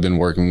school that I've been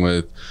working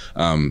with,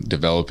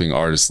 developing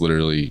artists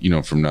literally,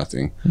 from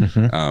nothing,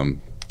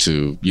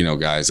 to,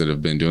 guys that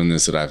have been doing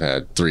this, that I've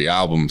had 3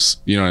 albums,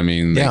 what I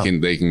mean? Yeah.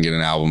 They can get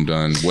an album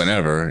done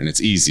whenever, and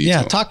it's easy.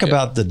 Yeah. Talk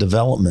about the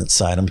development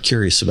side. I'm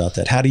curious about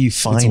that. How do you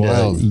find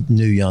a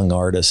new young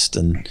artist,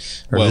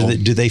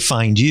 do they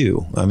find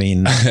you?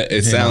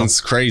 It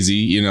sounds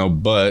crazy,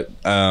 but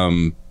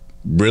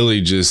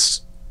really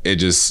just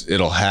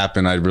it'll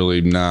happen.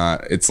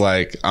 It's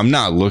like, I'm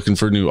not looking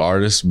for new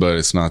artists, but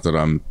it's not that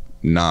I'm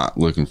not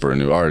looking for a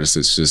new artist.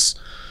 It's just,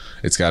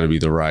 it's got to be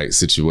the right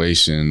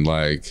situation.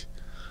 Like,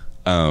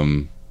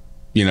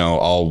 you know,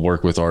 I'll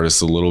work with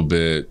artists a little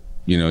bit,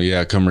 you know,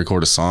 yeah, come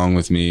record a song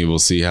with me. We'll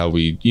see how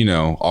we, you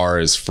know, are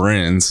as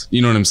friends,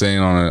 you know what I'm saying,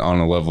 on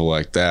a level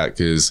like that.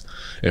 Cause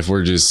if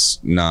we're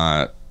just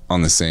not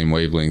on the same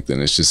wavelength,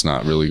 then it's just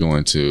not really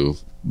going to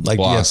like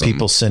blossom. You have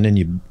people sending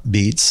you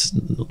beats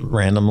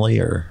randomly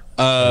or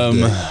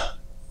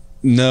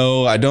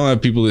no, I don't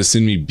have people that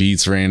send me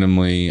beats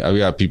randomly. I've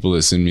got people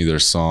that send me their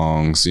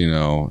songs, you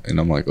know, and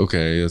I'm like,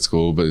 okay, that's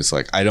cool. But it's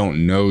like, I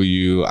don't know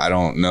you. I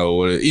don't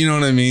know you know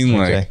what I mean?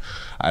 Okay. Like,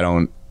 I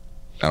don't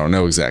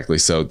know exactly.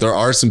 So there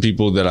are some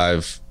people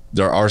that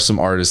there are some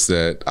artists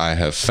that I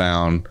have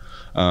found,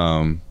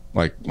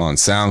 like on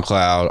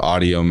SoundCloud,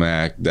 Audio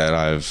Mac, that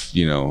I've,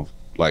 you know,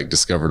 like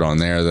discovered on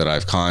there, that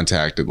I've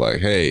contacted, like,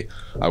 hey,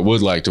 I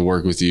would like to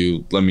work with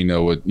you. Let me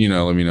know what you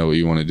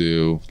want to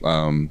do.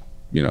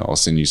 You know, I'll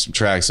send you some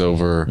tracks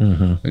over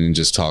and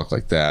just talk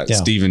like that. Yeah.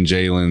 Stephen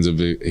Jalen's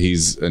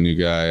he's a new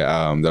guy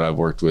that I've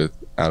worked with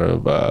out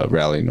of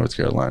Raleigh, North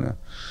Carolina.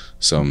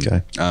 So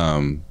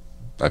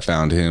I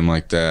found him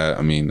like that.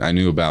 I mean, I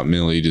knew about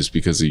Millie just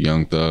because of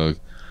Young Thug,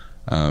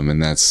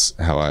 and that's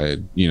how I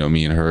had, you know,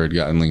 me and her had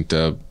gotten linked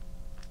up.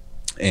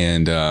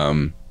 And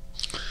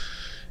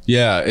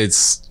yeah,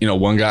 it's, you know,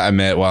 one guy I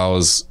met while I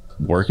was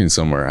working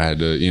somewhere. I had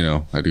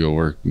to go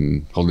work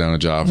and hold down a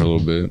job for a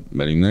little bit,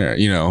 met him there,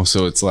 you know.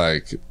 So it's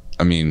like,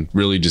 I mean,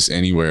 really just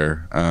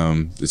anywhere.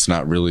 It's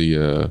not really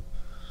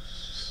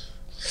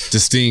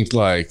distinct,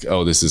 like,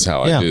 oh, this is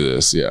how I do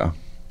this. Yeah.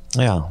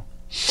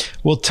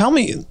 Well, tell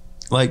me,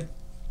 like,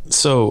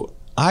 so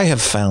I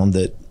have found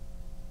that,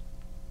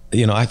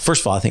 you know,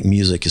 first of all, I think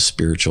music is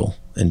spiritual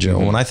in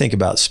general. When I think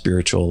about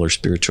spiritual or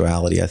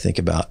spirituality, I think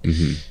about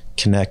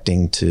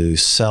connecting to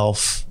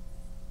self,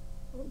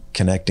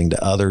 connecting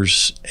to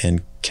others,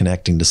 and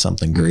connecting to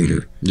something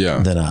greater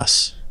than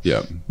us.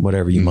 Yeah.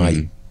 Whatever you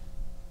might,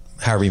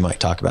 however you might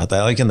talk about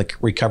that. Like in the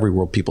recovery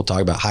world, people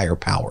talk about higher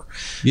power.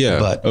 Yeah.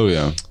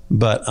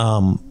 But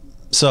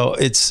so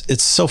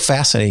it's so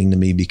fascinating to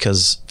me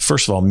because,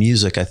 first of all,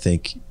 music, I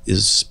think,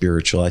 is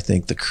spiritual. I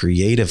think the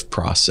creative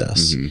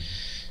process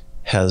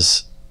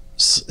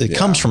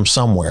comes from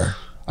somewhere.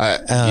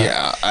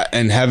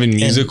 And having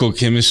musical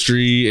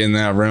chemistry in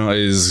that realm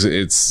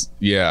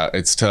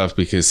it's tough,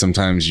 because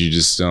sometimes you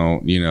just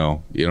don't, you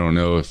don't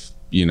know if,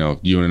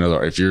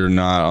 if you're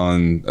not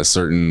on a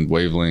certain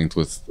wavelength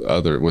with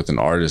an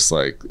artist,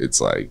 like, it's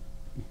like,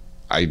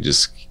 I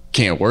just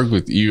can't work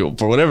with you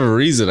for whatever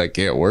reason. I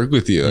can't work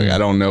with you. Like, I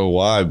don't know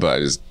why, but I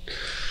just,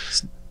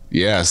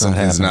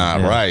 something's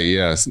not right.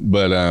 Yes.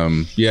 But,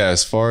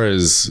 as far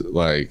as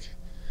like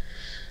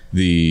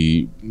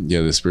the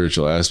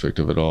spiritual aspect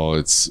of it all,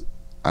 it's,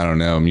 I don't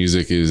know,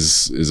 music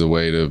is a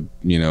way to,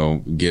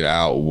 get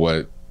out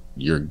what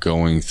you're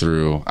going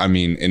through. I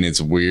mean, and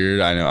it's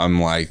weird. I know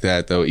I'm like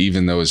that though,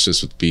 even though it's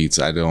just with beats.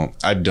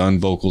 I've done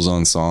vocals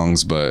on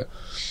songs, but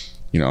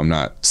I'm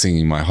not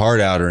singing my heart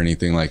out or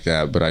anything like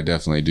that, but I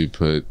definitely do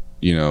put,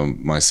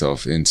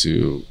 myself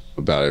into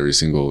about every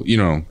single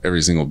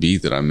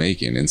beat that I'm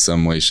making in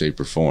some way, shape,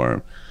 or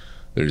form.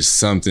 There's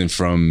something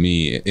from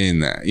me in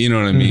that, you know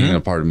what I mean? A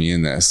part of me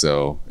in that.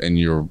 So, and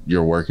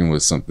you're working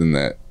with something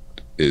that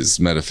is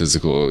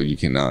metaphysical. You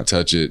cannot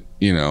touch it,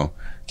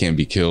 can't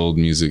be killed.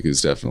 Music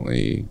is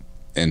definitely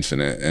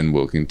infinite and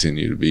will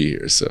continue to be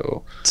here.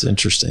 So it's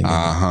interesting.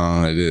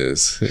 It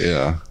is.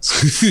 Yeah.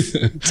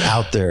 It's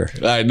out there.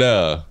 I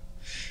know.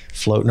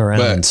 Floating around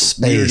in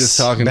space, we were just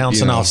talking,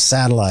 bouncing off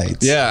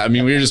satellites. Yeah. I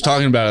mean, we were just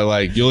talking about it.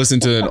 Like, you listen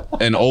to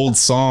an old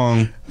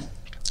song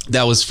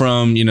that was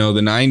from, the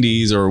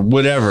 90s or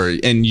whatever,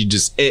 and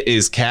it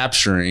is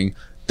capturing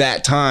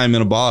that time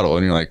in a bottle.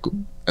 And you're like,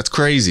 that's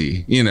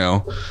crazy,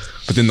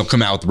 but then they'll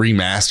come out with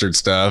remastered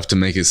stuff to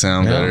make it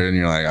sound better. And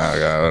you're like, oh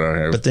God,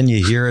 whatever. But then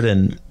you hear it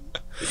and,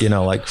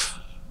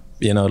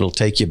 it'll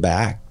take you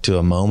back to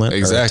a moment or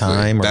a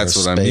time or that's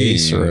a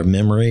space or a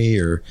memory,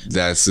 or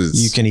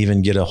you can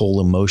even get a whole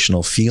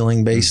emotional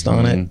feeling based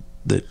on it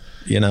that,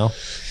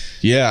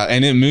 Yeah.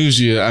 And it moves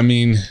you. I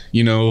mean,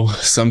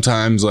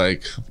 sometimes,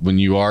 like, when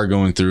you are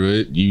going through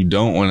it, you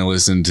don't want to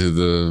listen to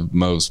the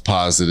most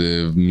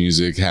positive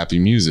music, happy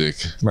music.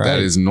 Right. That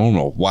is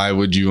normal. Why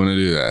would you want to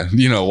do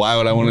that? Why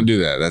would I want to do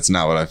that? That's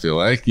not what I feel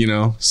like,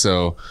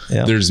 so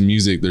there's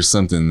music, there's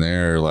something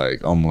there,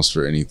 like, almost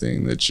for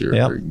anything that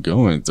you're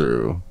going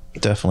through.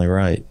 Definitely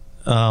right.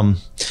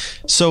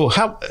 So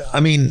I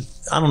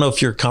don't know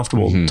if you're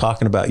comfortable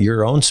talking about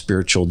your own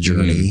spiritual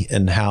journey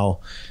and how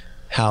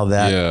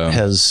that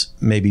has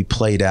maybe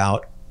played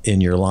out in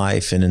your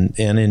life and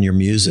in your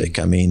music.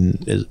 I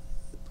mean,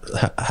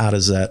 how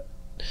does that?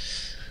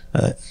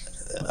 I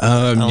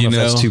don't know if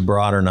that's too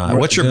broad or not.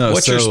 What's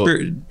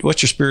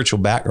your spiritual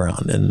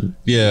background, and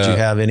did you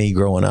have any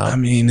growing up? I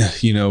mean,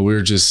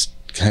 we're just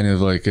kind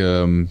of like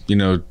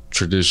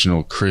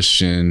traditional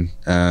Christian.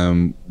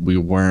 We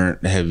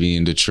weren't heavy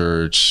into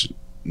church.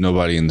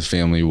 Nobody in the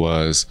family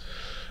was.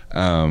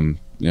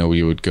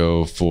 we would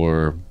go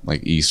for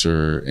like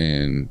Easter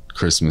and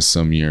Christmas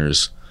some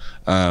years.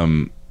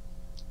 My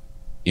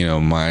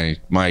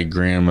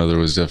grandmother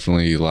was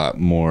definitely a lot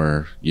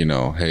more,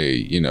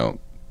 hey,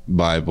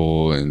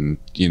 Bible and,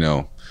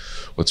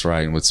 what's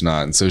right and what's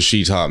not. And so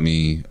she taught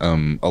me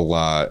a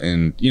lot.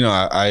 And,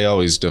 I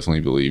always definitely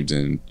believed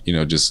in,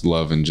 just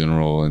love in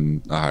general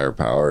and a higher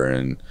power.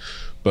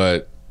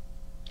 But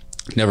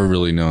never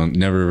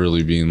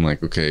really being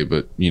like, okay,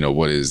 but,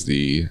 what is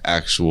the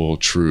actual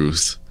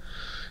truth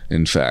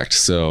in fact?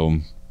 So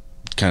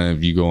kind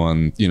of you go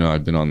on,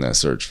 I've been on that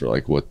search for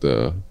like what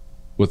the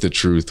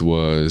truth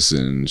was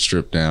and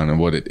stripped down and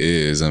what it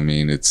is. I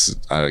mean,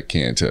 I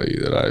can't tell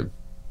you that I've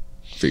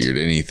figured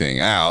anything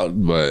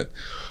out, but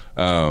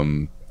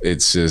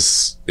it's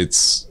the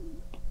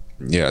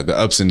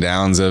ups and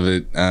downs of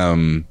it.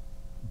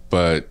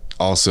 But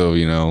also,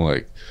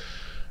 like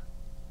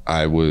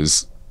I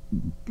was,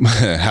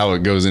 how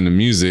it goes into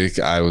music,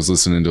 I was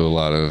listening to a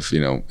lot of,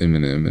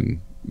 Eminem and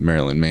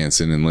Marilyn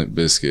Manson and Limp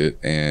Bizkit.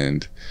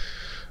 And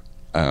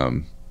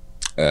I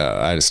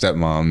had a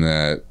stepmom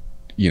that,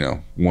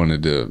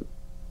 wanted to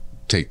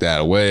take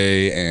that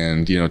away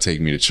and,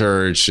 take me to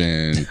church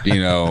and,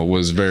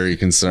 was very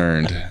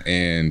concerned,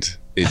 and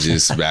it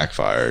just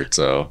backfired.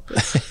 So,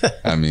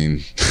 I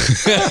mean,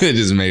 it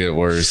just made it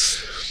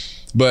worse.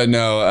 But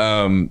no,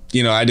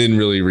 I didn't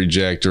really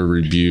reject or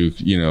rebuke,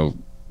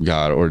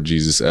 God or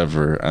Jesus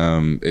ever.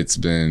 It's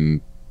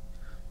been,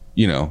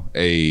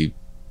 a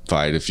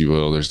fight, if you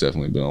will. There's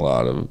definitely been a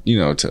lot of,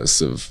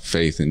 tests of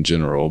faith in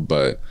general,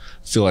 but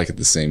I feel like at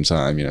the same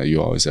time,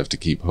 you always have to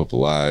keep hope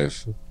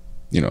alive,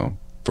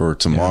 for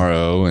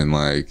tomorrow. And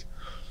like,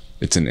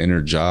 it's an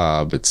inner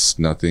job. It's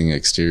nothing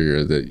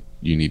exterior that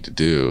you need to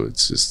do.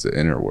 It's just the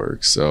inner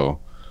work. So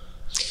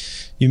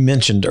you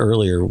mentioned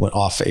earlier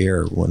off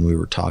air when we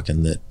were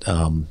talking that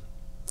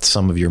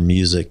some of your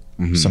music,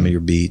 some of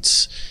your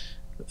beats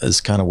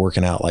is kind of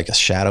working out like a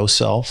shadow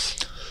self.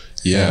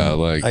 Yeah.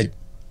 And like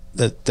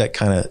that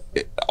kind of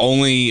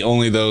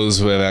only those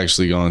who have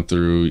actually gone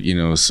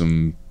through,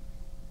 some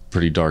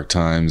pretty dark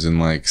times and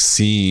like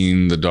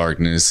seen the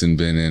darkness and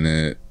been in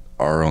it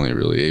are only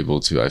really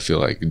able to, I feel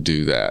like,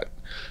 do that.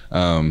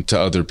 To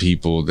other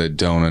people that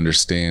don't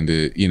understand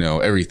it,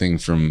 everything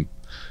from,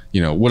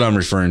 what I'm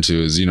referring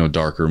to is,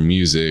 darker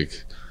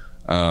music,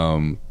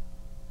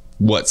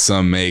 what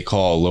some may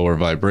call lower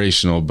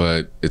vibrational,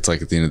 but it's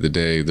like at the end of the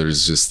day,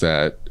 there's just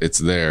that it's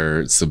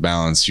there. It's the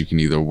balance. You can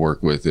either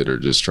work with it or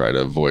just try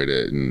to avoid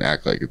it and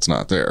act like it's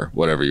not there,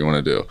 whatever you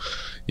want to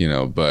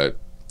do, but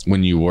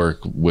when you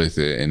work with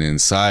it and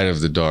inside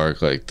of the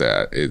dark like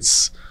that,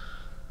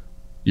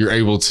 you're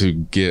able to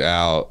get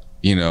out,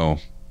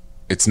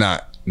 it's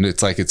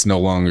like it's no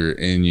longer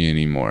in you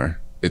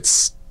anymore.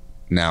 It's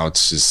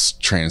just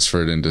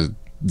transferred into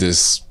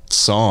this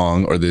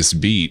song or this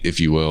beat, if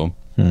you will.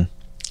 And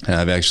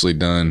I've actually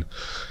done,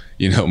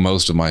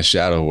 most of my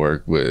shadow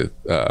work with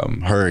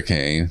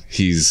Hurricane.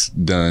 He's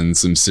done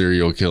some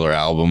serial killer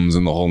albums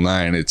and the whole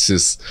nine.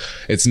 It's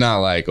not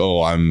like,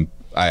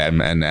 I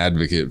am an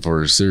advocate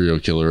for a serial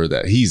killer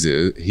that he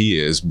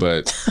is,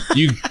 but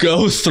you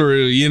go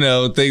through,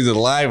 things in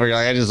life where you're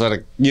like, I just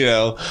want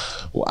to,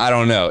 I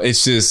don't know.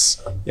 It's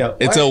just,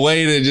 it's a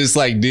way to just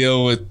like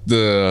deal with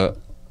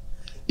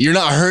you're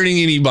not hurting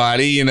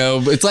anybody,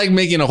 it's like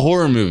making a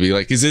horror movie.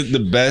 Like, is it the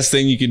best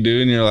thing you could do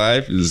in your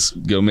life is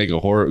go make a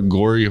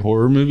gory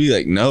horror movie?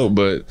 Like, no,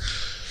 but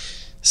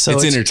so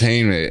it's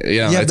entertainment.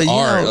 It's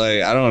art.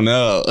 Like, I don't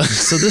know.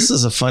 So this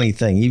is a funny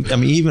thing. I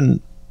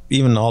mean,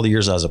 even all the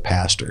years I was a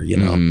pastor,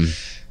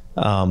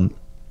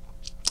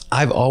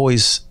 I've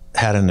always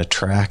had an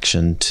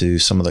attraction to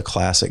some of the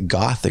classic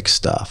Gothic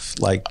stuff,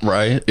 like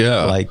right,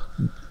 yeah,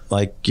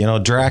 like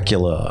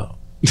Dracula,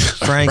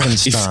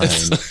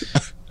 Frankenstein.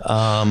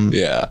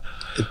 Yeah,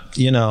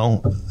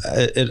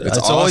 it's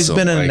awesome. Always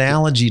been an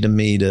analogy to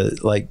me to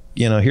like,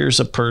 here's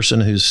a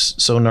person who's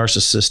so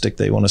narcissistic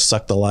they want to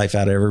suck the life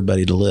out of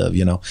everybody to live,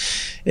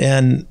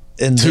 and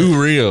too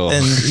real,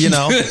 and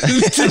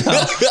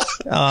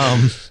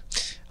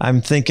I'm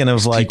thinking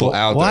of like,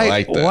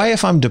 why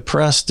if I'm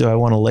depressed do I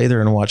want to lay there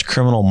and watch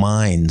Criminal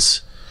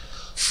Minds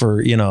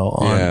for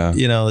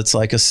it's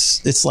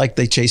like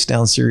they chase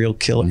down serial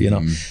killer.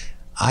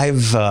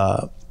 I've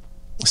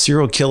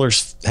serial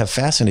killers have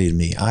fascinated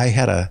me.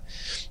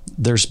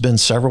 There's been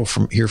several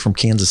from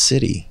Kansas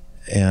City,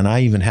 and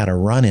I even had a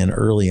run-in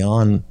early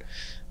on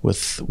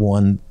with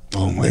one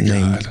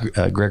named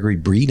Gregory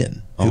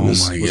Breeden, who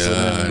was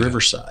living in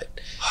Riverside,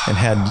 and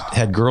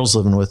had girls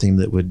living with him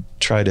that would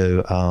try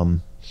to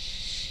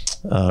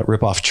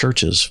rip off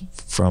churches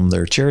from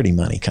their charity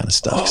money, kind of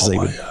stuff,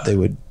 because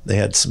they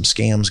had some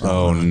scams going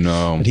on. Oh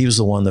no! But he was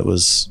the one that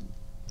was.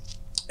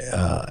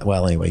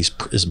 Well, anyway,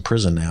 he's in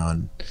prison now.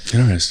 And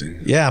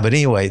interesting. Yeah, but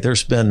anyway,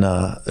 there's been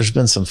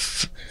some,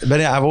 but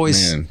I've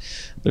always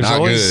there's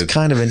always good.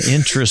 kind of an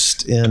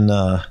interest in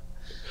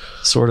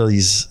sort of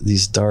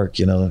these dark,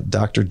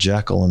 Dr.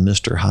 Jekyll and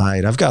Mr.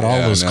 Hyde. I've got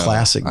all those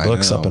classic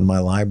books up in my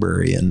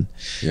library, and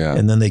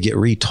then they get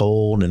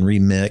retold and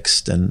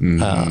remixed.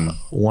 And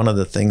one of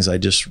the things I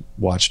just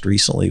watched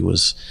recently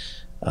was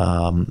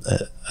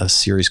a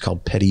series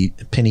called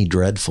Penny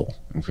Dreadful.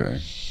 Okay.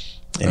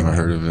 Never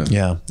heard of it.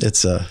 Yeah.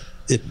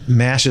 It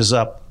mashes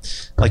up,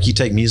 like you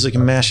take music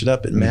and mash it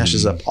up. It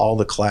mashes up all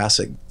the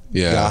classic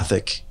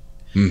Gothic.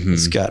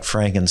 It's got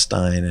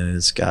Frankenstein, and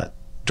it's got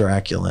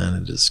Dracula,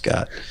 and it's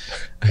got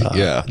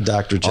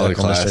Dr.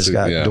 Jekyll, and it's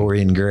got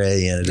Dorian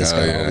Gray, and it's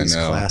got all these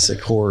classic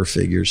horror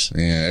figures.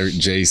 Yeah,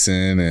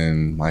 Jason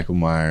and Michael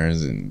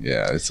Myers, and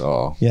it's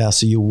all. Yeah,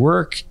 so you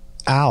work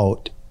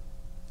out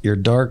your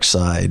dark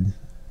side.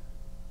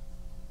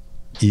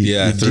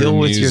 You deal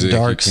with your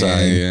dark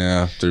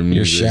side, through music,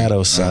 your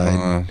shadow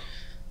side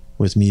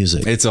with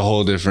music. It's a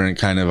whole different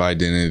kind of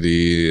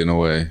identity in a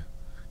way,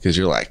 because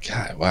you're like,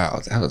 God, wow,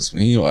 that was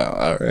me. Wow,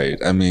 all right.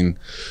 I mean,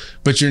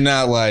 but you're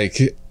not like,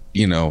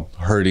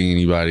 hurting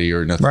anybody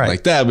or nothing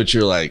like that. But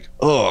you're like,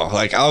 oh,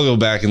 like I'll go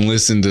back and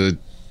listen to,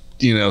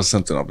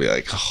 something. I'll be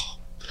like, oh.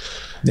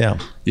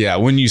 Yeah.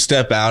 When you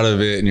step out of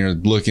it and you're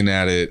looking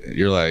at it,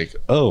 you're like,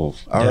 oh,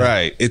 all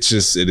right. It's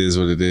just, it is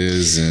what it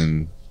is.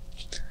 And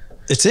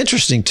it's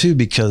interesting too,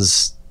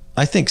 because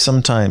I think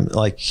sometimes,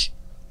 like,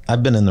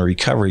 I've been in the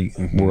recovery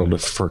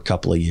world for a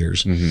couple of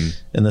years.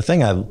 And the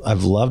thing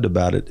I've loved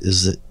about it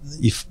is that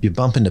you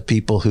bump into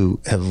people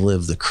who have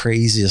lived the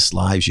craziest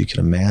lives you can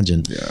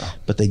imagine,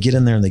 but they get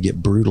in there and they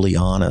get brutally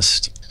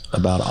honest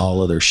about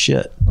all of their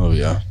shit. Oh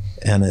yeah.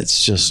 And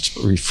it's just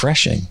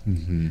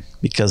refreshing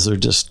because they're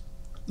just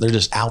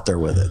out there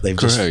with it. They've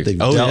dealt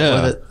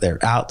with it.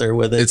 They're out there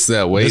with it. It's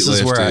that weight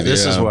lifted.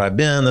 This is where I've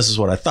been. This is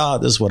what I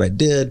thought. This is what I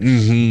did.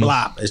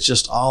 Blah. It's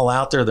just all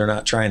out there. They're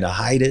not trying to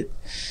hide it.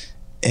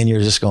 And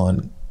you're just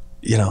going,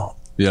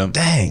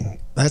 dang,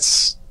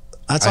 that's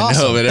awesome. I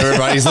know, but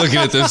everybody's looking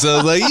at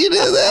themselves like, you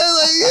did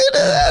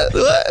that,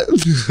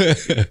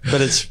 what? But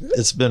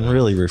it's been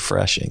really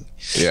refreshing.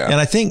 Yeah. And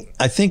I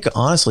think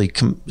honestly,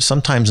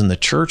 sometimes in the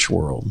church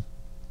world,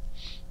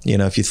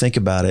 if you think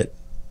about it,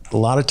 a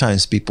lot of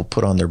times people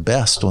put on their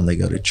best when they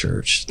go to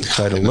church. They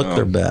try to look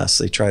their best.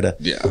 They try to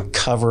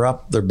cover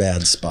up their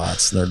bad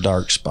spots and their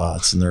dark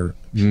spots and their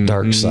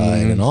dark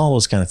side and all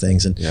those kind of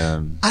things.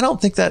 And I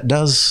don't think that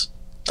does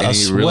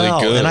us really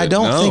well. Good. And I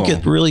don't think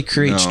it really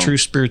creates true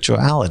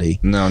spirituality.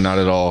 No, not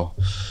at all.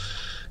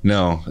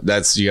 No,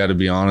 you got to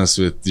be honest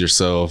with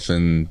yourself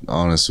and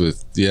honest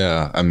with,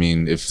 I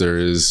mean, if there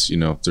is,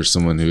 if there's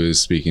someone who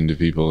is speaking to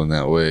people in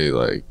that way,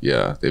 like,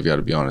 they've got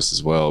to be honest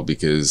as well,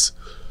 because,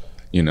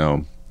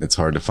 it's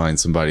hard to find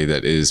somebody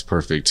that is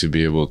perfect to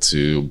be able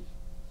to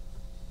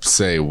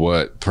say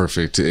what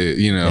perfect is,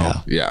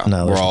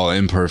 No, we're all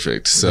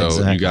imperfect.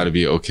 So you got to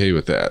be okay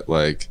with that.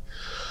 Like,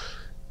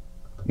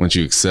 once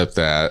you accept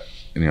that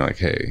and you're like,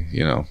 hey,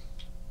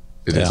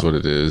 it is what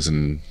it is,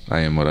 and I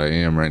am what I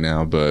am right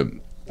now. But,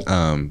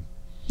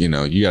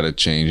 you got to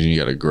change and you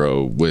got to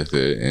grow with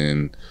it.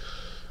 And,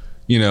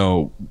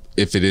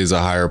 if it is a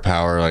higher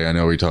power, like I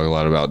know we talk a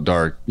lot about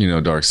dark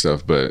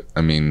stuff, but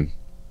I mean,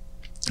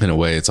 in a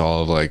way it's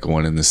all of like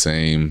one and the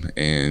same.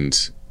 And,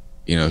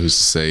 who's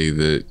to say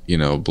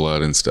that,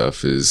 blood and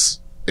stuff is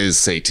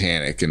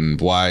satanic, and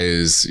why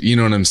is,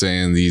 what I'm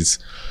saying? These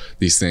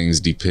things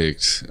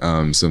depict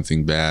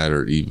something bad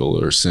or evil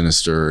or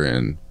sinister,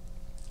 and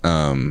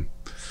the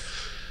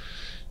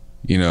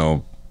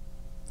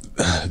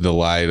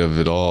light of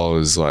it all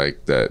is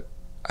like that.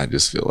 I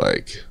just feel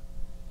like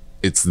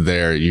it's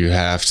there. You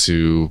have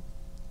to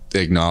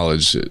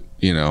acknowledge it,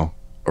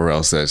 or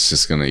else that's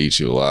just gonna eat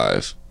you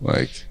alive.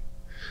 Like,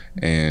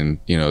 and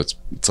it's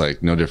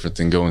like no different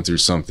than going through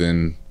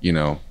something,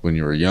 when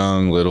you were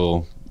young,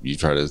 little. You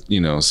try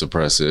to,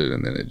 suppress it,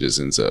 and then it just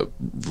ends up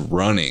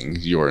running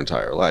your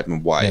entire life.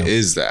 And why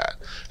is that?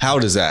 How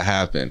does that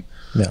happen?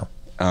 Yeah.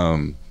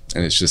 And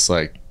it's just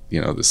like,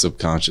 the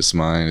subconscious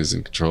mind is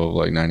in control of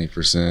like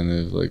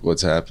 90% of like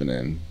what's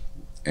happening.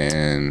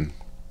 And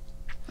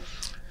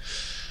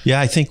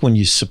I think when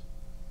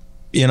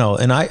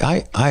and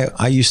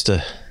I used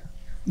to,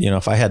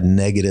 if I had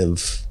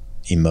negative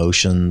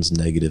emotions,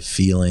 negative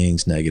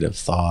feelings, negative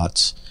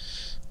thoughts,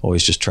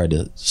 always just tried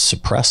to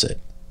suppress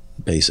it.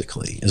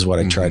 Basically is what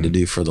I tried to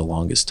do for the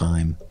longest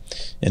time,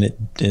 and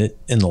it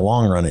in the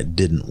long run it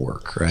didn't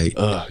work, right?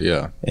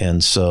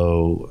 And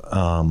so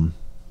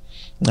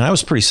and I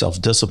was pretty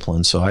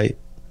self-disciplined, so I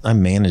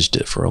managed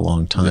it for a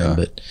long time.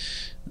 But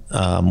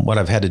what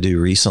I've had to do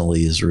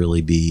recently is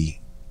really be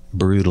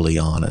brutally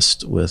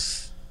honest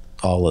with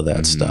all of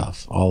that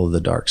stuff, all of the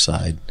dark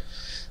side,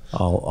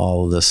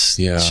 all of this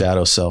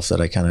shadow self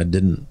that I kind of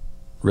didn't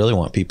really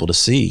want people to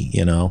see,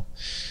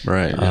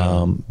 right?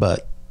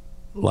 But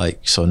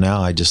like, so now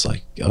I just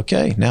like,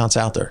 okay, now it's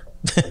out there.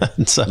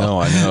 So,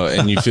 no, I know.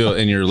 And you feel,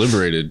 and you're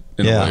liberated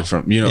in a way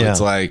from, it's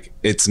like,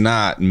 it's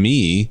not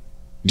me.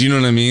 Do you know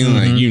what I mean?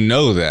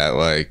 Like, that,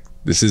 like,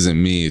 this isn't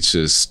me. It's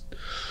just,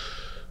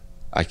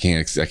 I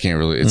can't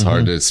really, it's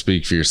hard to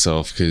speak for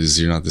yourself because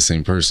you're not the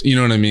same person. You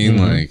know what I mean?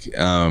 Like,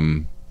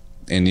 and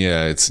And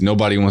yeah, it's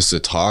nobody wants to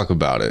talk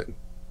about it.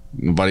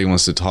 Nobody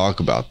wants to talk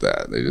about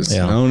that. They just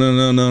no.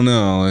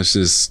 Let's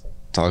just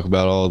talk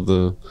about all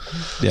the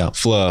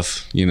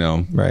fluff, you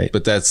know. Right.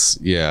 But that's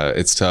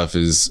it's tough.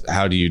 Is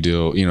how do you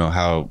deal? You know,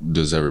 how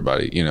does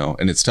everybody? You know,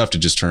 and it's tough to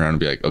just turn around and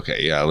be like,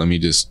 okay, yeah, let me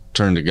just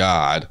turn to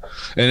God,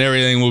 and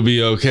everything will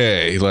be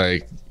okay.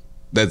 Like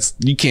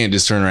you can't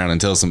just turn around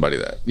and tell somebody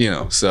that, you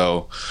know.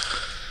 So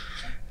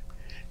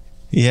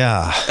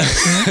yeah.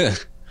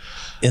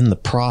 In the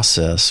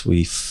process,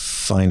 we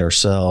find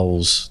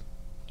others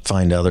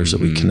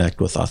that we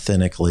connect with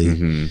authentically.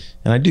 And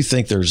I do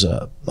think there's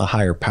a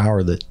higher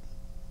power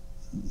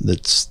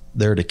that's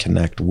there to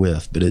connect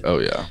with, but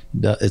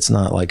it's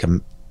not like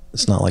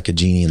a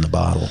genie in the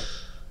bottle.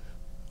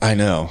 I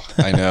know.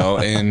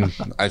 And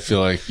I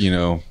feel like, you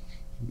know,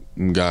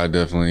 God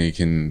definitely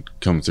can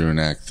come through and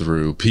act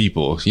through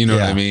people, you know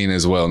what I mean,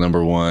 as well,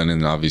 number one,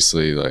 and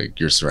obviously like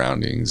your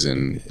surroundings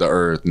and the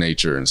earth,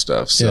 nature and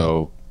stuff.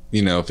 So,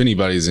 you know, if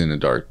anybody's in a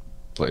dark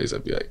place,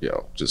 I'd be like,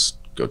 yo, just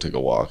go take a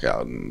walk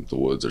out in the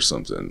woods or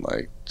something,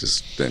 like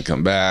just then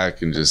come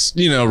back and just,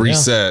 you know,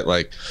 reset.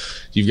 Like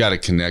you've got to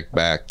connect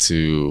back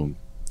to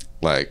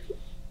like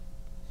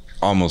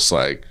almost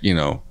like, you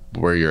know,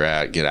 where you're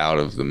at, get out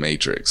of the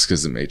matrix,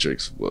 because the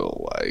matrix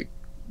will like,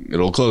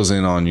 it'll close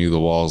in on you, the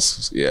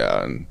walls.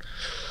 And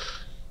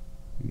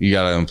you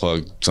got to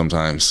unplug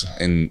sometimes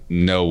and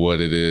know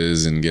what it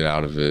is and get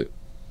out of it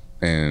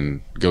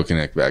and go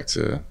connect back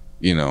to,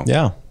 you know,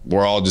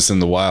 we're all just in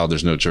the wild.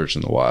 There's no church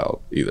in the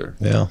wild either.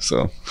 Yeah.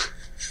 So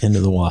into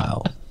the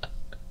wild.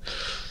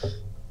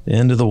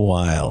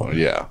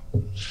 Yeah.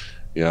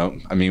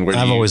 I mean,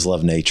 I've always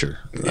loved nature.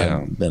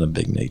 I've been a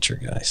big nature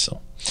guy.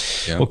 So,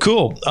 well,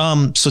 cool.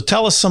 So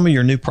tell us some of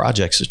your new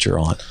projects that you're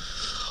on.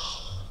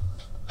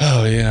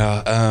 Oh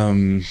yeah.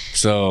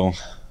 So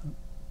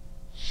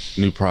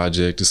new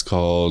project is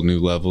called New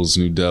Levels,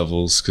 New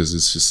Devils. 'Cause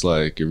it's just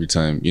like every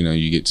time, you know,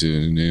 you get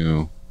to a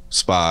new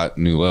spot,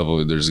 new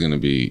level, there's going to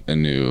be a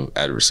new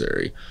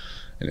adversary.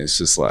 And it's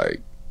just like,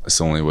 it's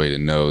the only way to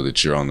know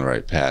that you're on the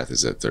right path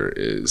is that there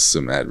is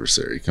some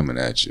adversary coming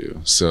at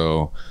you.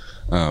 So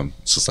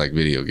it's just like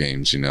video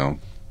games, you know,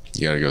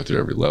 you got to go through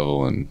every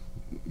level and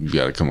you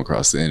got to come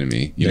across the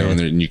enemy, you know,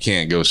 and you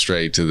can't go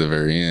straight to the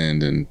very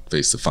end and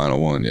face the final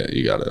one yet.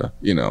 You got to,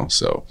 you know,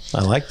 so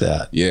I like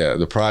that. Yeah.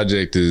 The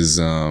project is,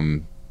 you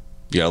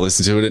got to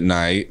listen to it at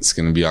night. It's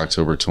going to be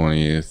October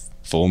 20th,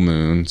 full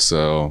moon.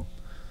 So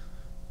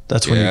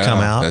that's when you come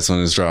out. That's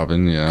when it's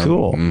dropping. Yeah.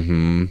 Cool.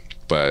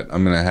 But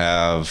I'm going to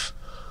have,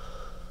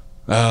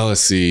 let's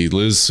see,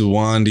 Liz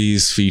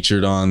Suwandi's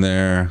featured on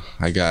there.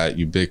 I got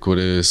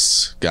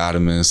Ubiquitous,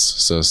 Godimus,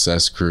 so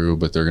Seth's crew,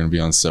 but they're going to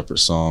be on separate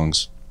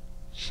songs.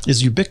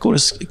 Is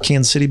Ubiquitous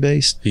Kansas City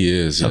based? He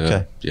is. Yeah.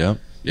 Okay.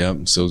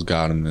 Yep. So is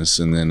Godimus.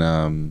 And then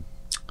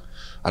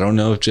I don't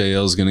know if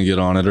JL's going to get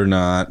on it or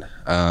not.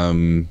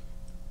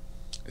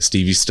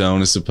 Stevie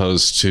Stone is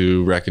supposed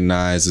to,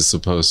 Recognize is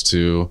supposed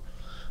to.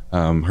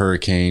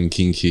 Hurricane,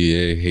 King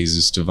Kie,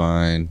 Jesus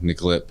Divine,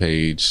 Nicolette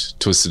Page,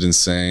 Twisted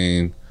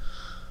Insane,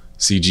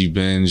 CG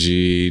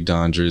Benji,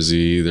 Don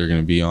Drizzy, they're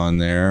going to be on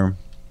there.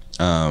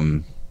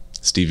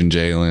 Stephen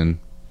Jalen,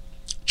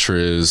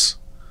 Triz.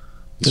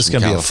 This is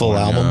going to be a full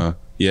album?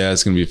 Yeah,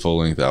 it's going to be a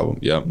full-length album.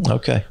 Yep.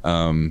 Okay.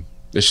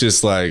 It's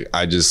just like,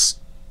 I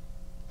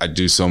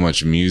do so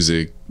much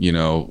music, you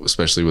know,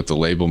 especially with the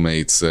label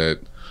mates,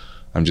 that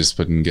I'm just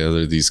putting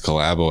together these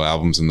collabo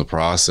albums in the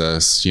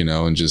process, you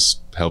know, and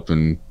just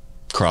helping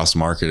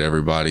cross-market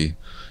everybody,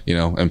 you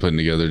know, and putting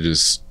together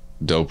just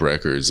dope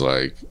records.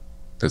 Like,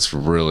 that's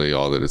really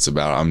all that it's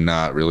about. I'm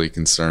not really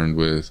concerned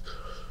with,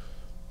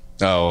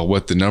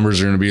 what the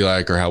numbers are going to be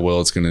like or how well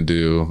it's going to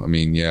do. I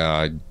mean,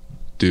 I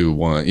do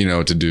want, you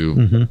know, to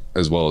do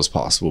as well as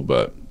possible,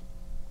 but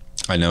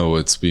I know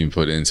what's being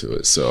put into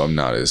it, so I'm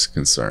not as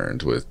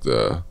concerned with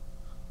the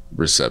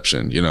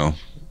reception. You know,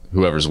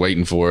 whoever's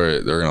waiting for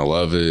it, they're gonna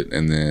love it,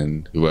 and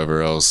then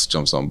whoever else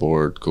jumps on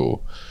board,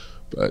 cool.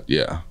 But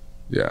yeah,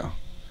 I'm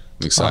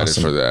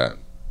excited for that.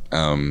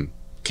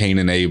 Cain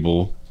and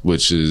Abel,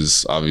 which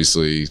is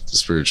obviously the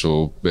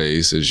spiritual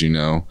base, as you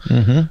know.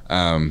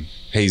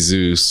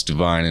 Jesus,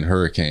 Divine, and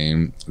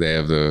Hurricane, they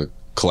have the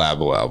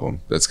collabo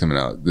album that's coming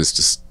out this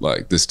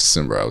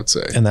December, I would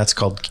say. And that's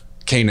called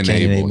Cain and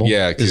Abel.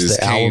 Yeah, is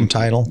the album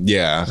title?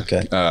 Yeah.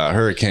 Okay.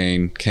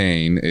 Hurricane,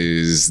 Cain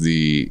is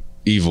the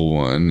evil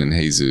one, and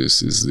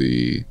Jesus is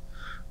the,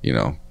 you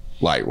know,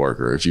 light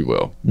worker, if you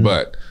will.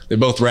 But they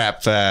both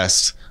rap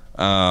fast.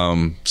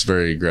 It's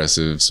very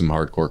aggressive, some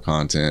hardcore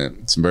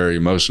content, some very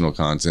emotional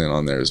content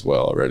on there as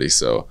well already.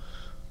 So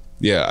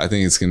yeah, I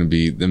think it's going to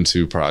be them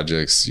two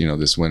projects, you know,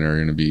 this winter are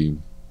going to be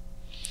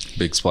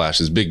big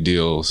splashes, big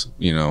deals,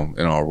 you know,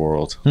 in our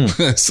world.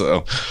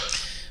 So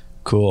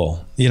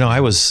cool. You know, I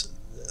was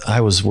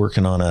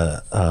working on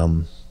a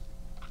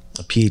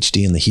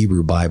PhD in the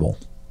Hebrew Bible.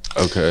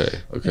 Okay.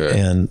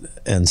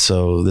 And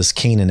so this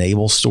Cain and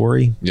Abel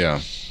story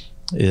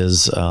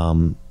is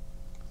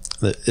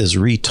that is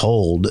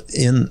retold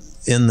in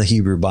the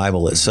Hebrew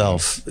Bible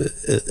itself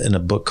in a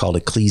book called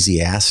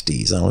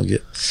Ecclesiastes. I don't know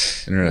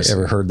if you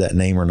ever heard that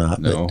name or not.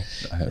 No,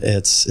 but I haven't.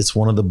 it's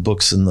one of the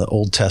books in the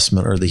Old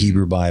Testament or the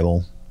Hebrew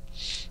Bible.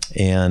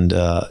 And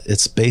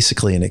it's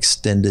basically an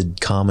extended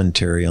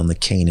commentary on the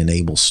Cain and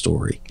Abel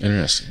story.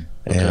 Interesting.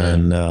 Okay.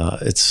 And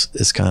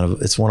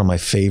it's one of my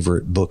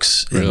favorite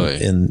books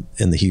in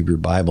the Hebrew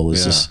Bible.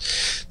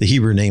 The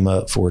Hebrew name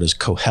for it is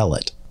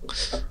Kohelet,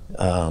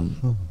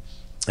 and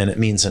it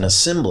means an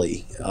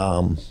assembly.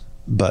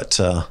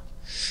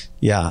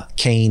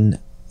 Cain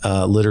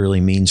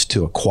literally means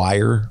to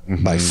acquire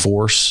by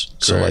force.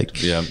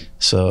 Correct.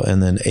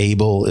 And then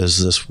Abel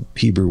is this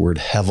Hebrew word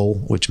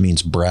hevel, which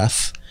means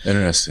breath.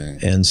 Interesting.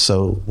 And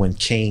so when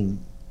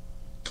Cain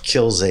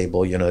kills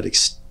Abel, it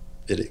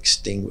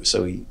extinguishes.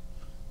 So he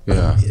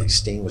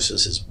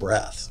extinguishes his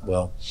breath.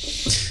 Well,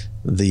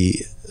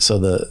 the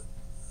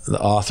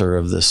author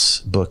of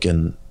this book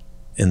in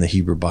the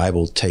Hebrew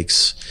Bible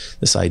takes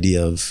this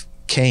idea of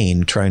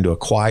Cain trying to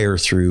acquire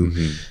through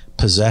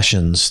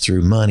possessions,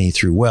 through money,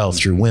 through wealth,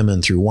 through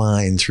women, through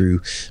wine,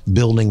 through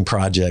building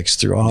projects,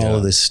 through all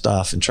of this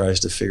stuff, and tries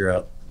to figure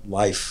out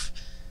life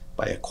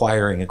by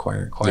acquiring.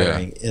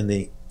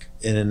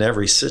 And in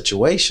every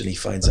situation, he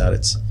finds out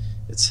it's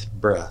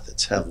breath,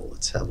 it's hevel,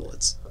 it's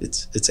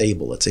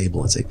Abel.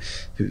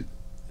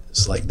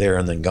 It's like there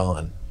and then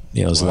gone.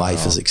 His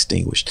life is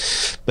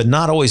extinguished, but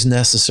not always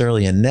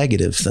necessarily a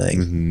negative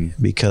thing,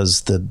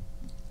 because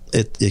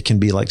it can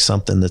be like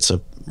something that's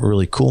a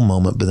really cool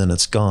moment, but then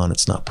it's gone.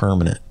 It's not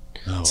permanent.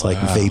 It's like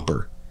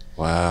vapor.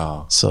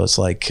 Wow. So it's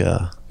like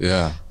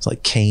it's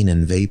like Cain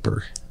and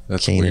vapor.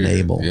 That's Cain weird. and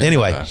Abel. Yeah.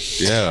 Anyway,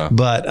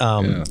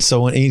 but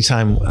so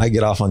anytime I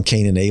get off on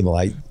Cain and Abel,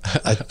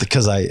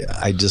 because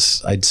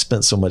I'd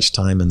spent so much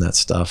time in that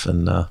stuff,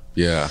 and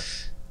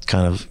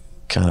kind of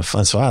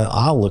fun. So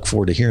I'll look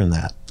forward to hearing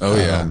that. Oh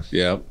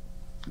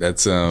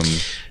that's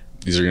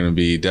these are going to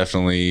be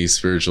definitely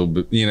spiritual,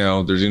 but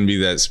there's going to be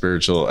that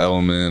spiritual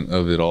element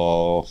of it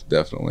all.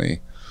 Definitely.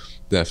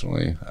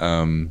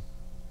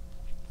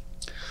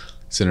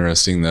 It's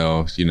interesting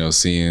though,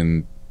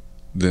 seeing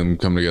them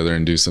come together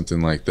and do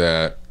something like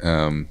that.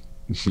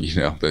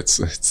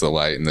 It's the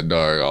light and the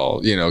dark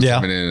all,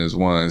 coming in as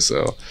one.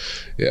 So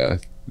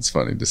it's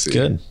funny to see.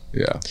 Good.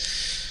 Yeah.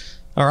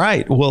 All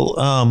right. Well,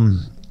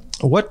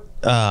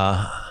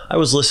 I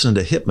was listening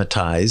to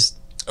Hypnotized.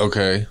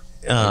 Okay.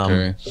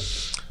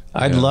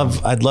 I'd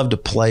love to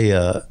play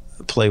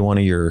one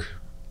of your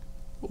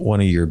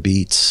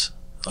beats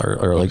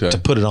or like to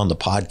put it on the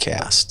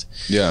podcast.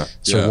 Yeah.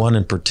 Is there one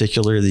in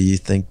particular that you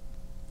think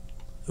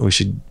we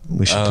should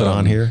put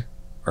on here?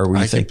 Or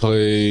I can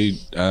play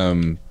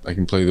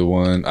the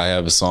one. I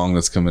have a song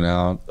that's coming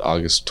out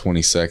August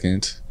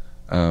 22nd.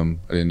 I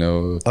didn't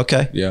know.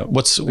 Okay. Yeah.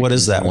 What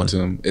is that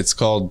one? It's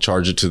called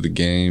Charge It to the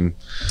Game.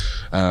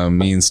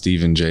 Me and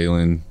Steven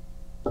Jalen.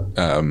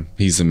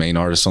 He's the main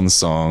artist on the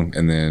song,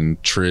 and then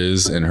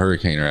Triz and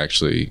Hurricane are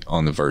actually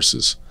on the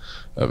verses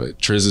of it.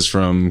 Triz is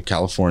from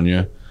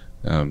California.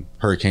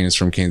 Hurricane is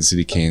from Kansas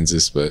City,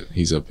 Kansas, but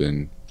he's up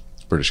in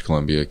British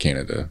Columbia,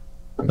 Canada.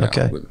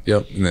 Okay.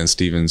 Yep. And then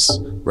Steven's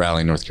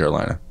Raleigh, North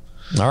Carolina.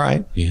 All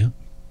right. Yeah.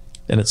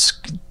 And it's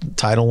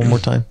title one more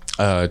time.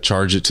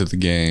 Charge It to the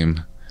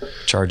Game.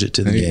 Charge It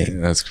to the Game.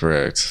 That's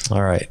correct.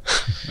 All right.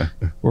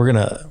 We're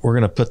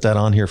gonna put that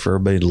on here for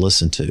everybody to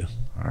listen to.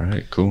 All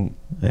right. Cool.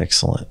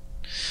 Excellent.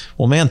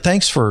 Well, man,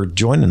 thanks for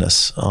joining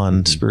us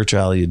on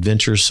Spirituality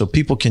Adventures. So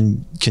people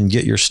can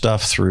get your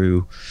stuff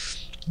through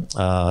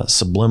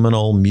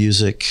Subliminal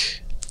Music.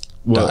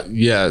 Well,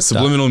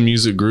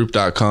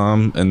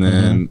 subliminalmusicgroup.com, and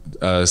then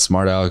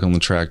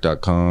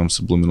smartaleconthetrack.com,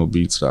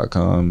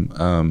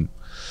 subliminalbeats.com,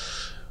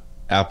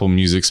 Apple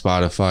Music,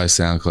 Spotify,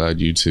 SoundCloud,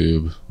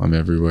 YouTube. I'm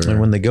everywhere. And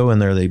when they go in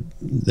there, they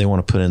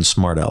want to put in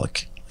Smart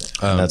Alec.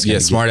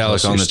 Smart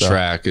Alec on the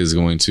Track is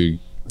going to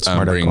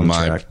bring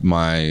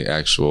my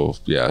actual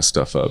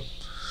stuff up.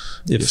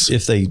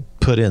 If they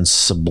put in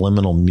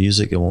Subliminal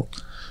Music, it won't.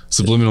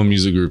 Subliminal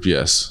Music Group,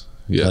 yes.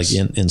 Like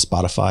in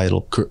Spotify,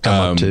 it'll come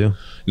up too.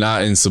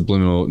 Not in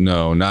Subliminal,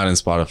 no, not in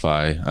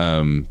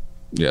Spotify.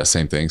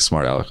 Same thing.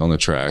 Smart Alec on the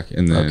Track,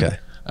 and then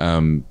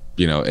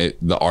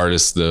the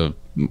artists, the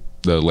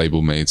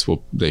label mates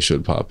they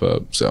should pop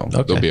up, so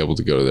they'll be able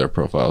to go to their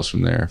profiles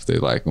from there if they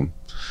like them.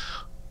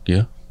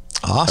 Yeah,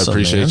 awesome. I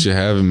appreciate you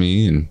having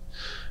me, and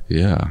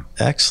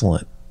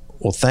excellent.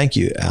 Well, thank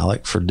you,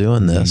 Alec, for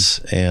doing this,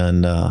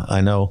 and I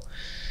know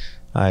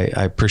I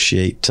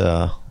appreciate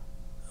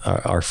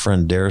our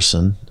friend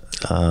Darrison.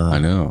 I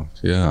know.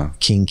 Yeah.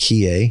 King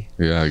Kie.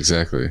 Yeah,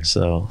 exactly.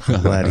 So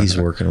I'm glad he's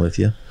working with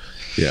you.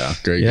 Yeah.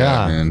 Great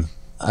guy, man.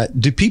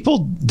 Do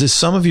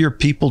some of your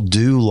people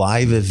do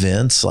live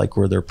events, like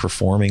where they're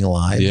performing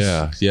live?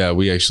 Yeah. Yeah.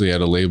 We actually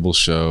had a label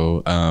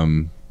show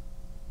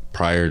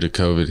prior to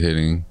COVID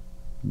hitting.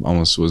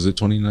 Almost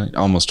 29?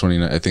 Almost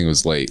 29. I think it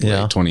was late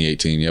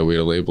 2018. Yeah, we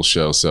had a label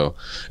show. So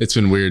it's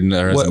been weird.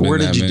 Where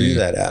did you do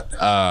that at?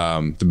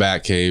 The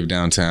Bat Cave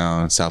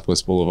downtown,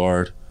 Southwest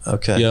Boulevard.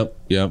 Okay.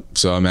 Yep.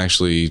 So I'm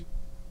actually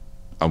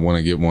I want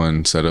to get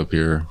one set up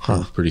here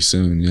pretty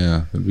soon.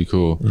 Yeah, that'd be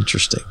cool.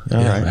 Interesting. All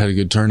right. I had a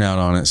good turnout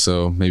on it,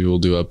 so maybe we'll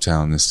do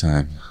Uptown this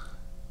time.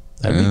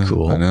 That'd be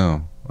cool. I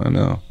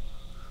know.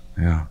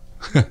 Yeah.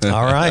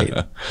 All right.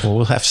 Well,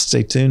 we'll have to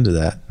stay tuned to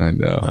that. I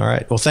know. All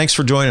right. Well, thanks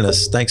for joining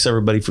us. Thanks,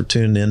 everybody, for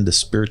tuning in to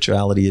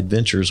Spirituality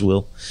Adventures.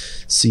 We'll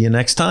see you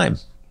next time.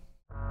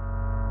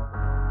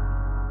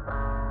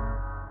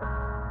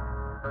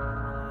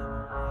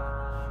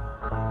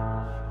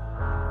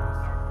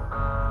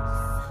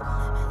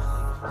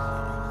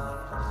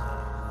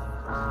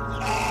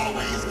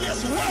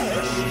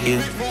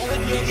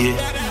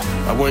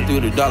 I work through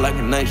the dark like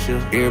a night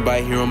shift.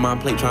 Everybody here on my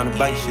plate trying to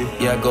bite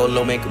shit. Yeah, I go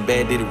low, make a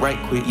bad, did it right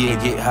quick.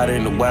 Yeah, get hotter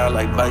in the wild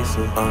like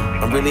bison.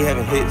 I'm really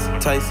having hits,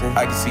 Tyson.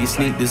 I can see you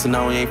sneak this and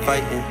now we ain't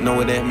fighting. Know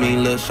what that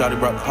mean, little shawty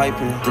brought the pipe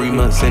in. 3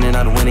 months in and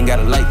I done went and got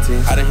a light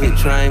 10. I done hit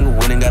triangle,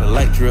 went and got a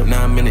light drip.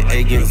 Now I'm in the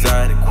A getting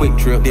side, a quick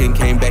trip. Then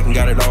came back and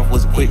got it off,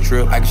 was a quick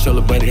trip. I can show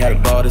the buddy how to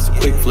ball, this a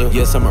quick flip.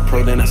 Yes, I'm a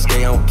pro, then I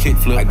stay on kick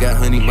flip. I got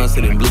honey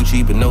mustard and blue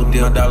cheese, but no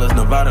deal. My dollars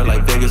Nevada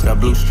like Vegas, got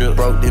blue strip.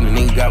 Broke, then the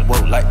nigga got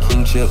woke like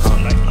king chip.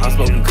 I'm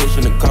smoking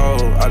cushion and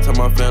cold. I tell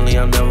my family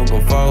I'm never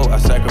gon' fold. I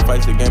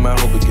sacrifice the game, I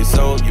hope it gets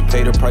sold. You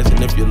pay the price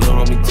and if your little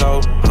homie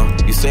told.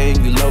 You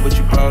saying you low but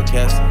you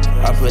broadcast.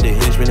 I put a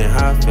henchman in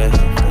high fast.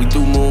 We do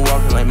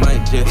moonwalking like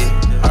Mike Jackson.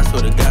 I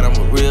swear to God I'm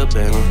a real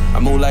bad. I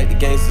move like the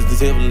gangsters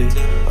to Tivoli.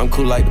 I'm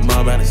cool like the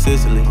mob out of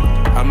Sicily.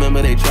 I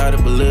remember they tried to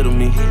belittle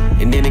me,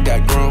 and then it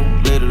got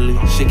grown, literally.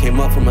 Shit came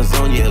up from my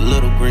zone, yeah, a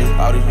little green.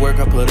 All this work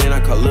I put in, I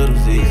call little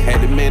Z.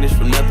 Had to manage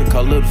for nothing,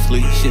 call little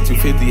sleep. Shit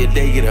 250 a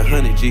day, get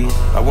 100 G.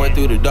 I work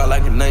through the dark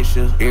like a night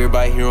shift.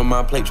 Everybody here on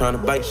my plate trying to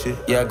bite shit.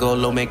 Yeah, I go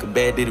low, make a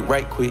bad, did it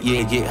right quick.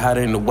 Yeah, get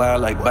hotter in the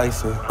wild like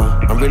bison.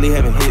 I'm really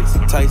having hits,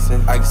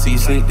 Tyson. I can see you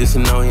sneak this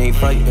and now he ain't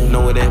fighting.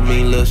 Know what that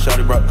mean, little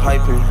shawty brought the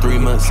pipe in. 3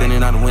 months in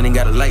and I done went and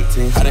got a light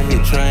 10. I done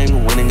hit triangle,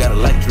 went and got a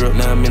light drip.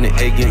 Now I'm in the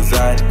A getting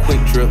side, quick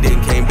trip.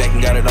 Then came back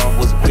and got it off,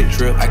 was a quick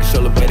trip. I can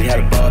show the buddy how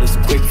to ball, this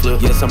a quick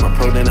flip. Yes, I'm a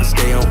pro, then I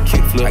stay on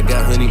kick flip. I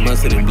got honey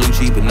mustard and blue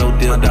cheese, but no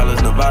deal. My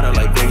dollars Nevada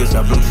like Vegas,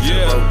 got blue strip.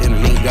 Then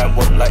the nigga got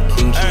work like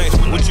king chip.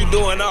 Hey, what you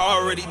doing? I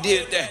already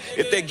did that.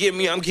 If they get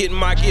me, I'm getting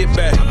my get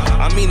back.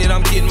 I mean it,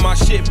 I'm getting my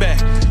shit back.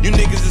 You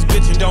niggas is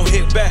bitching, don't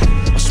hit back.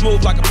 I'm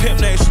smooth like a pimp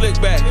named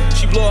Slickback.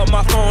 She blow up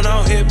my phone, I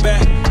don't hit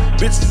back.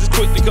 Bitches is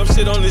quick to come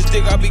sit on this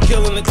dick. I be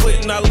killing the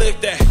clit and I lick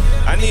that.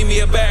 I need me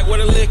a bag where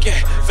to lick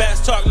at.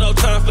 Fast talk, no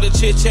time for the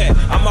chit chat.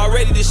 I'm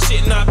already this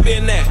shit and I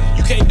been that.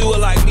 You can't do it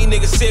like me,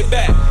 nigga, sit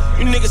back.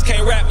 You niggas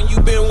can't rap and you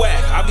been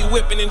whack. I be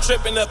whipping and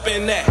tripping up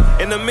in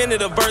that. In a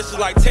minute, a verse is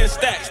like 10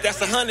 stacks. That's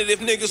 100 if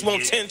niggas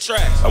want 10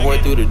 tracks. I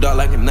work through the dark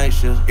like a night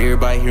shift.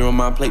 Everybody here on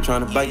my plate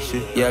trying to bite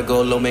shit. Yeah, I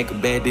go low, make a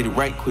bad, did it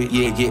right quick.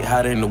 Yeah, get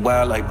hotter in the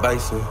wild like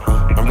bison.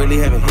 I'm really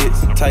having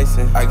hits,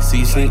 Tyson. I can see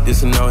you sneak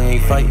this and now he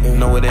ain't fighting.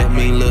 Know what that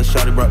mean, little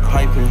shawty brought the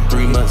pipe in.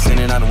 3 months in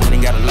and I done went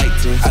and got a light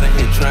 10. I done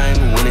hit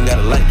triangle, went and got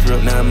a light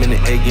drip. Now I'm in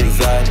the A getting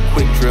side,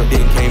 quick trip.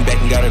 Then came back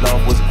and got it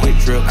off, was a quick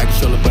trip. I can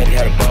show the buddy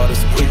how to ball,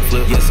 this a quick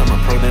flip. Yes, I'm a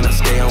pro, then I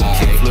stay on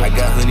kick flip. I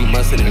got honey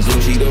mustard and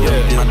blue cheese.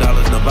 My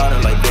dollars Nevada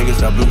like Vegas,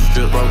 got blue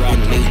strip. Broke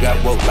and the nigga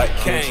got woke like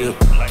king chip.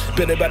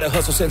 Been about the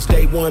hustle since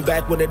day one.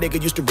 Back when a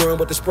nigga used to run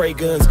with the spray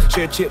guns.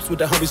 Share chips with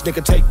the homies,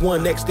 nigga take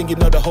one. Next thing you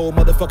know, the whole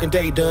motherfucking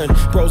day done.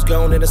 Bros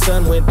gone and the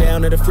sun went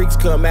down and the freaks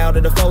come out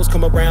and the foes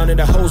come around and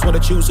the hoes wanna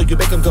choose, so you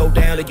make them go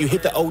down and you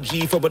hit the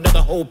OG for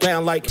another whole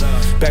pound. Like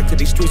back to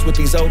these streets with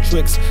these old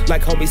tricks.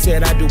 Like homie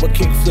said, I do a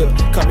kick flip.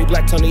 Call me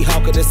Black Tony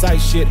Hawk of this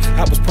ice shit.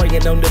 I was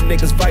praying on them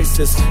niggas'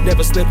 vices.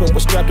 Never slipping,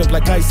 was strapped up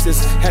like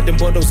ISIS. Had them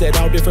bundles at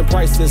all different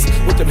prices.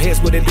 With them heads,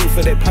 what it do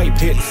for that pipe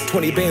hit.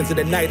 20 bands in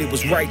the night, it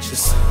was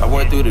righteous. I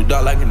work through the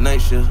dark like a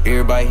night shift.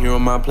 Everybody here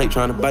on my plate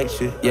trying to bite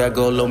shit. Yeah, I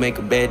go low, make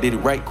a bad, did it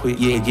right quick.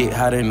 Yeah, get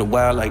hotter in the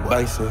wild like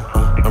bison.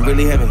 I'm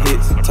really having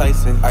hits,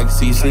 Tyson. I can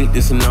see you sneak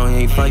this and now he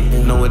ain't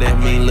fighting. Know what that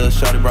mean, little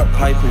shawty brought the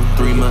pipe in.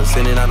 3 months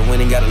in and I done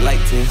went and got a light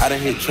 10. I done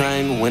hit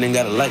triangle, went and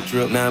got a light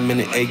drip. Now I'm in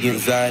the A getting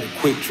side, a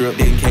quick trip.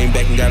 Then came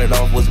back and got it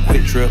off, was a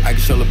quick trip. I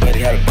can show the buddy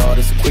how to ball,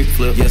 this a quick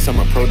flip. Yes, I'm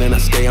a pro, then I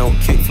stay on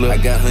kick flip. I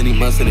got honey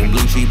mustard and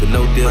blue cheese, but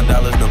no deal. My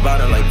dollars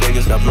Nevada like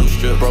Vegas, got blue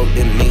strip. Broke,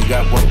 then the nigga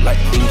got woke like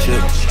king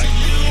chip.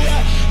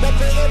 But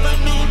for every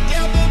new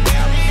devil,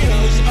 there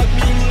is a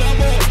new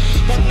level.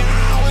 But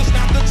now is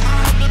not the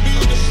time to be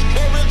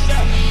discouraged.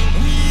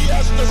 We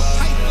as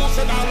disciples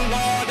of our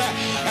Lord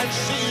and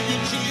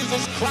Savior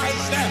Jesus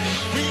Christ,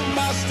 we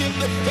must, in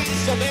the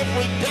face of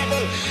every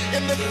devil,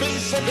 in the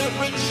face of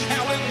every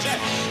challenge,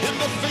 in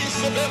the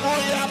face of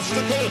every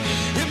obstacle,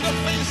 in the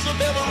face of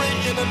every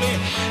enemy,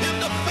 in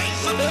the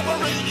face of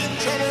every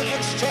internal,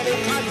 external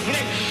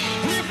conflict,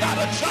 we've got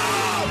a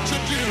job to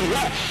do.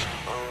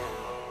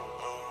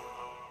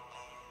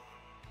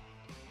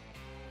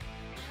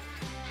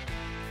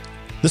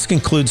 This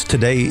concludes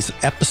today's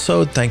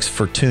episode. Thanks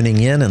for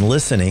tuning in and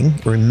listening.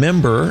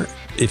 Remember,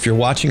 if you're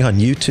watching on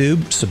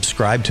YouTube,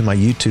 subscribe to my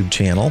YouTube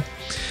channel.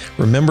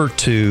 Remember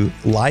to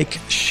like,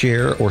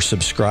 share, or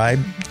subscribe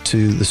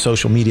to the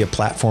social media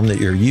platform that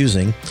you're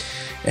using.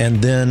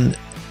 And then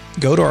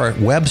Go to our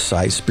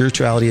website,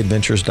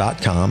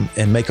 spiritualityadventures.com,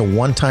 and make a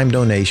one-time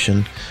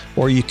donation,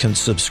 or you can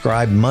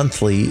subscribe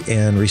monthly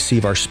and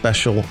receive our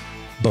special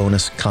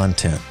bonus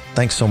content.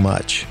 Thanks so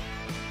much.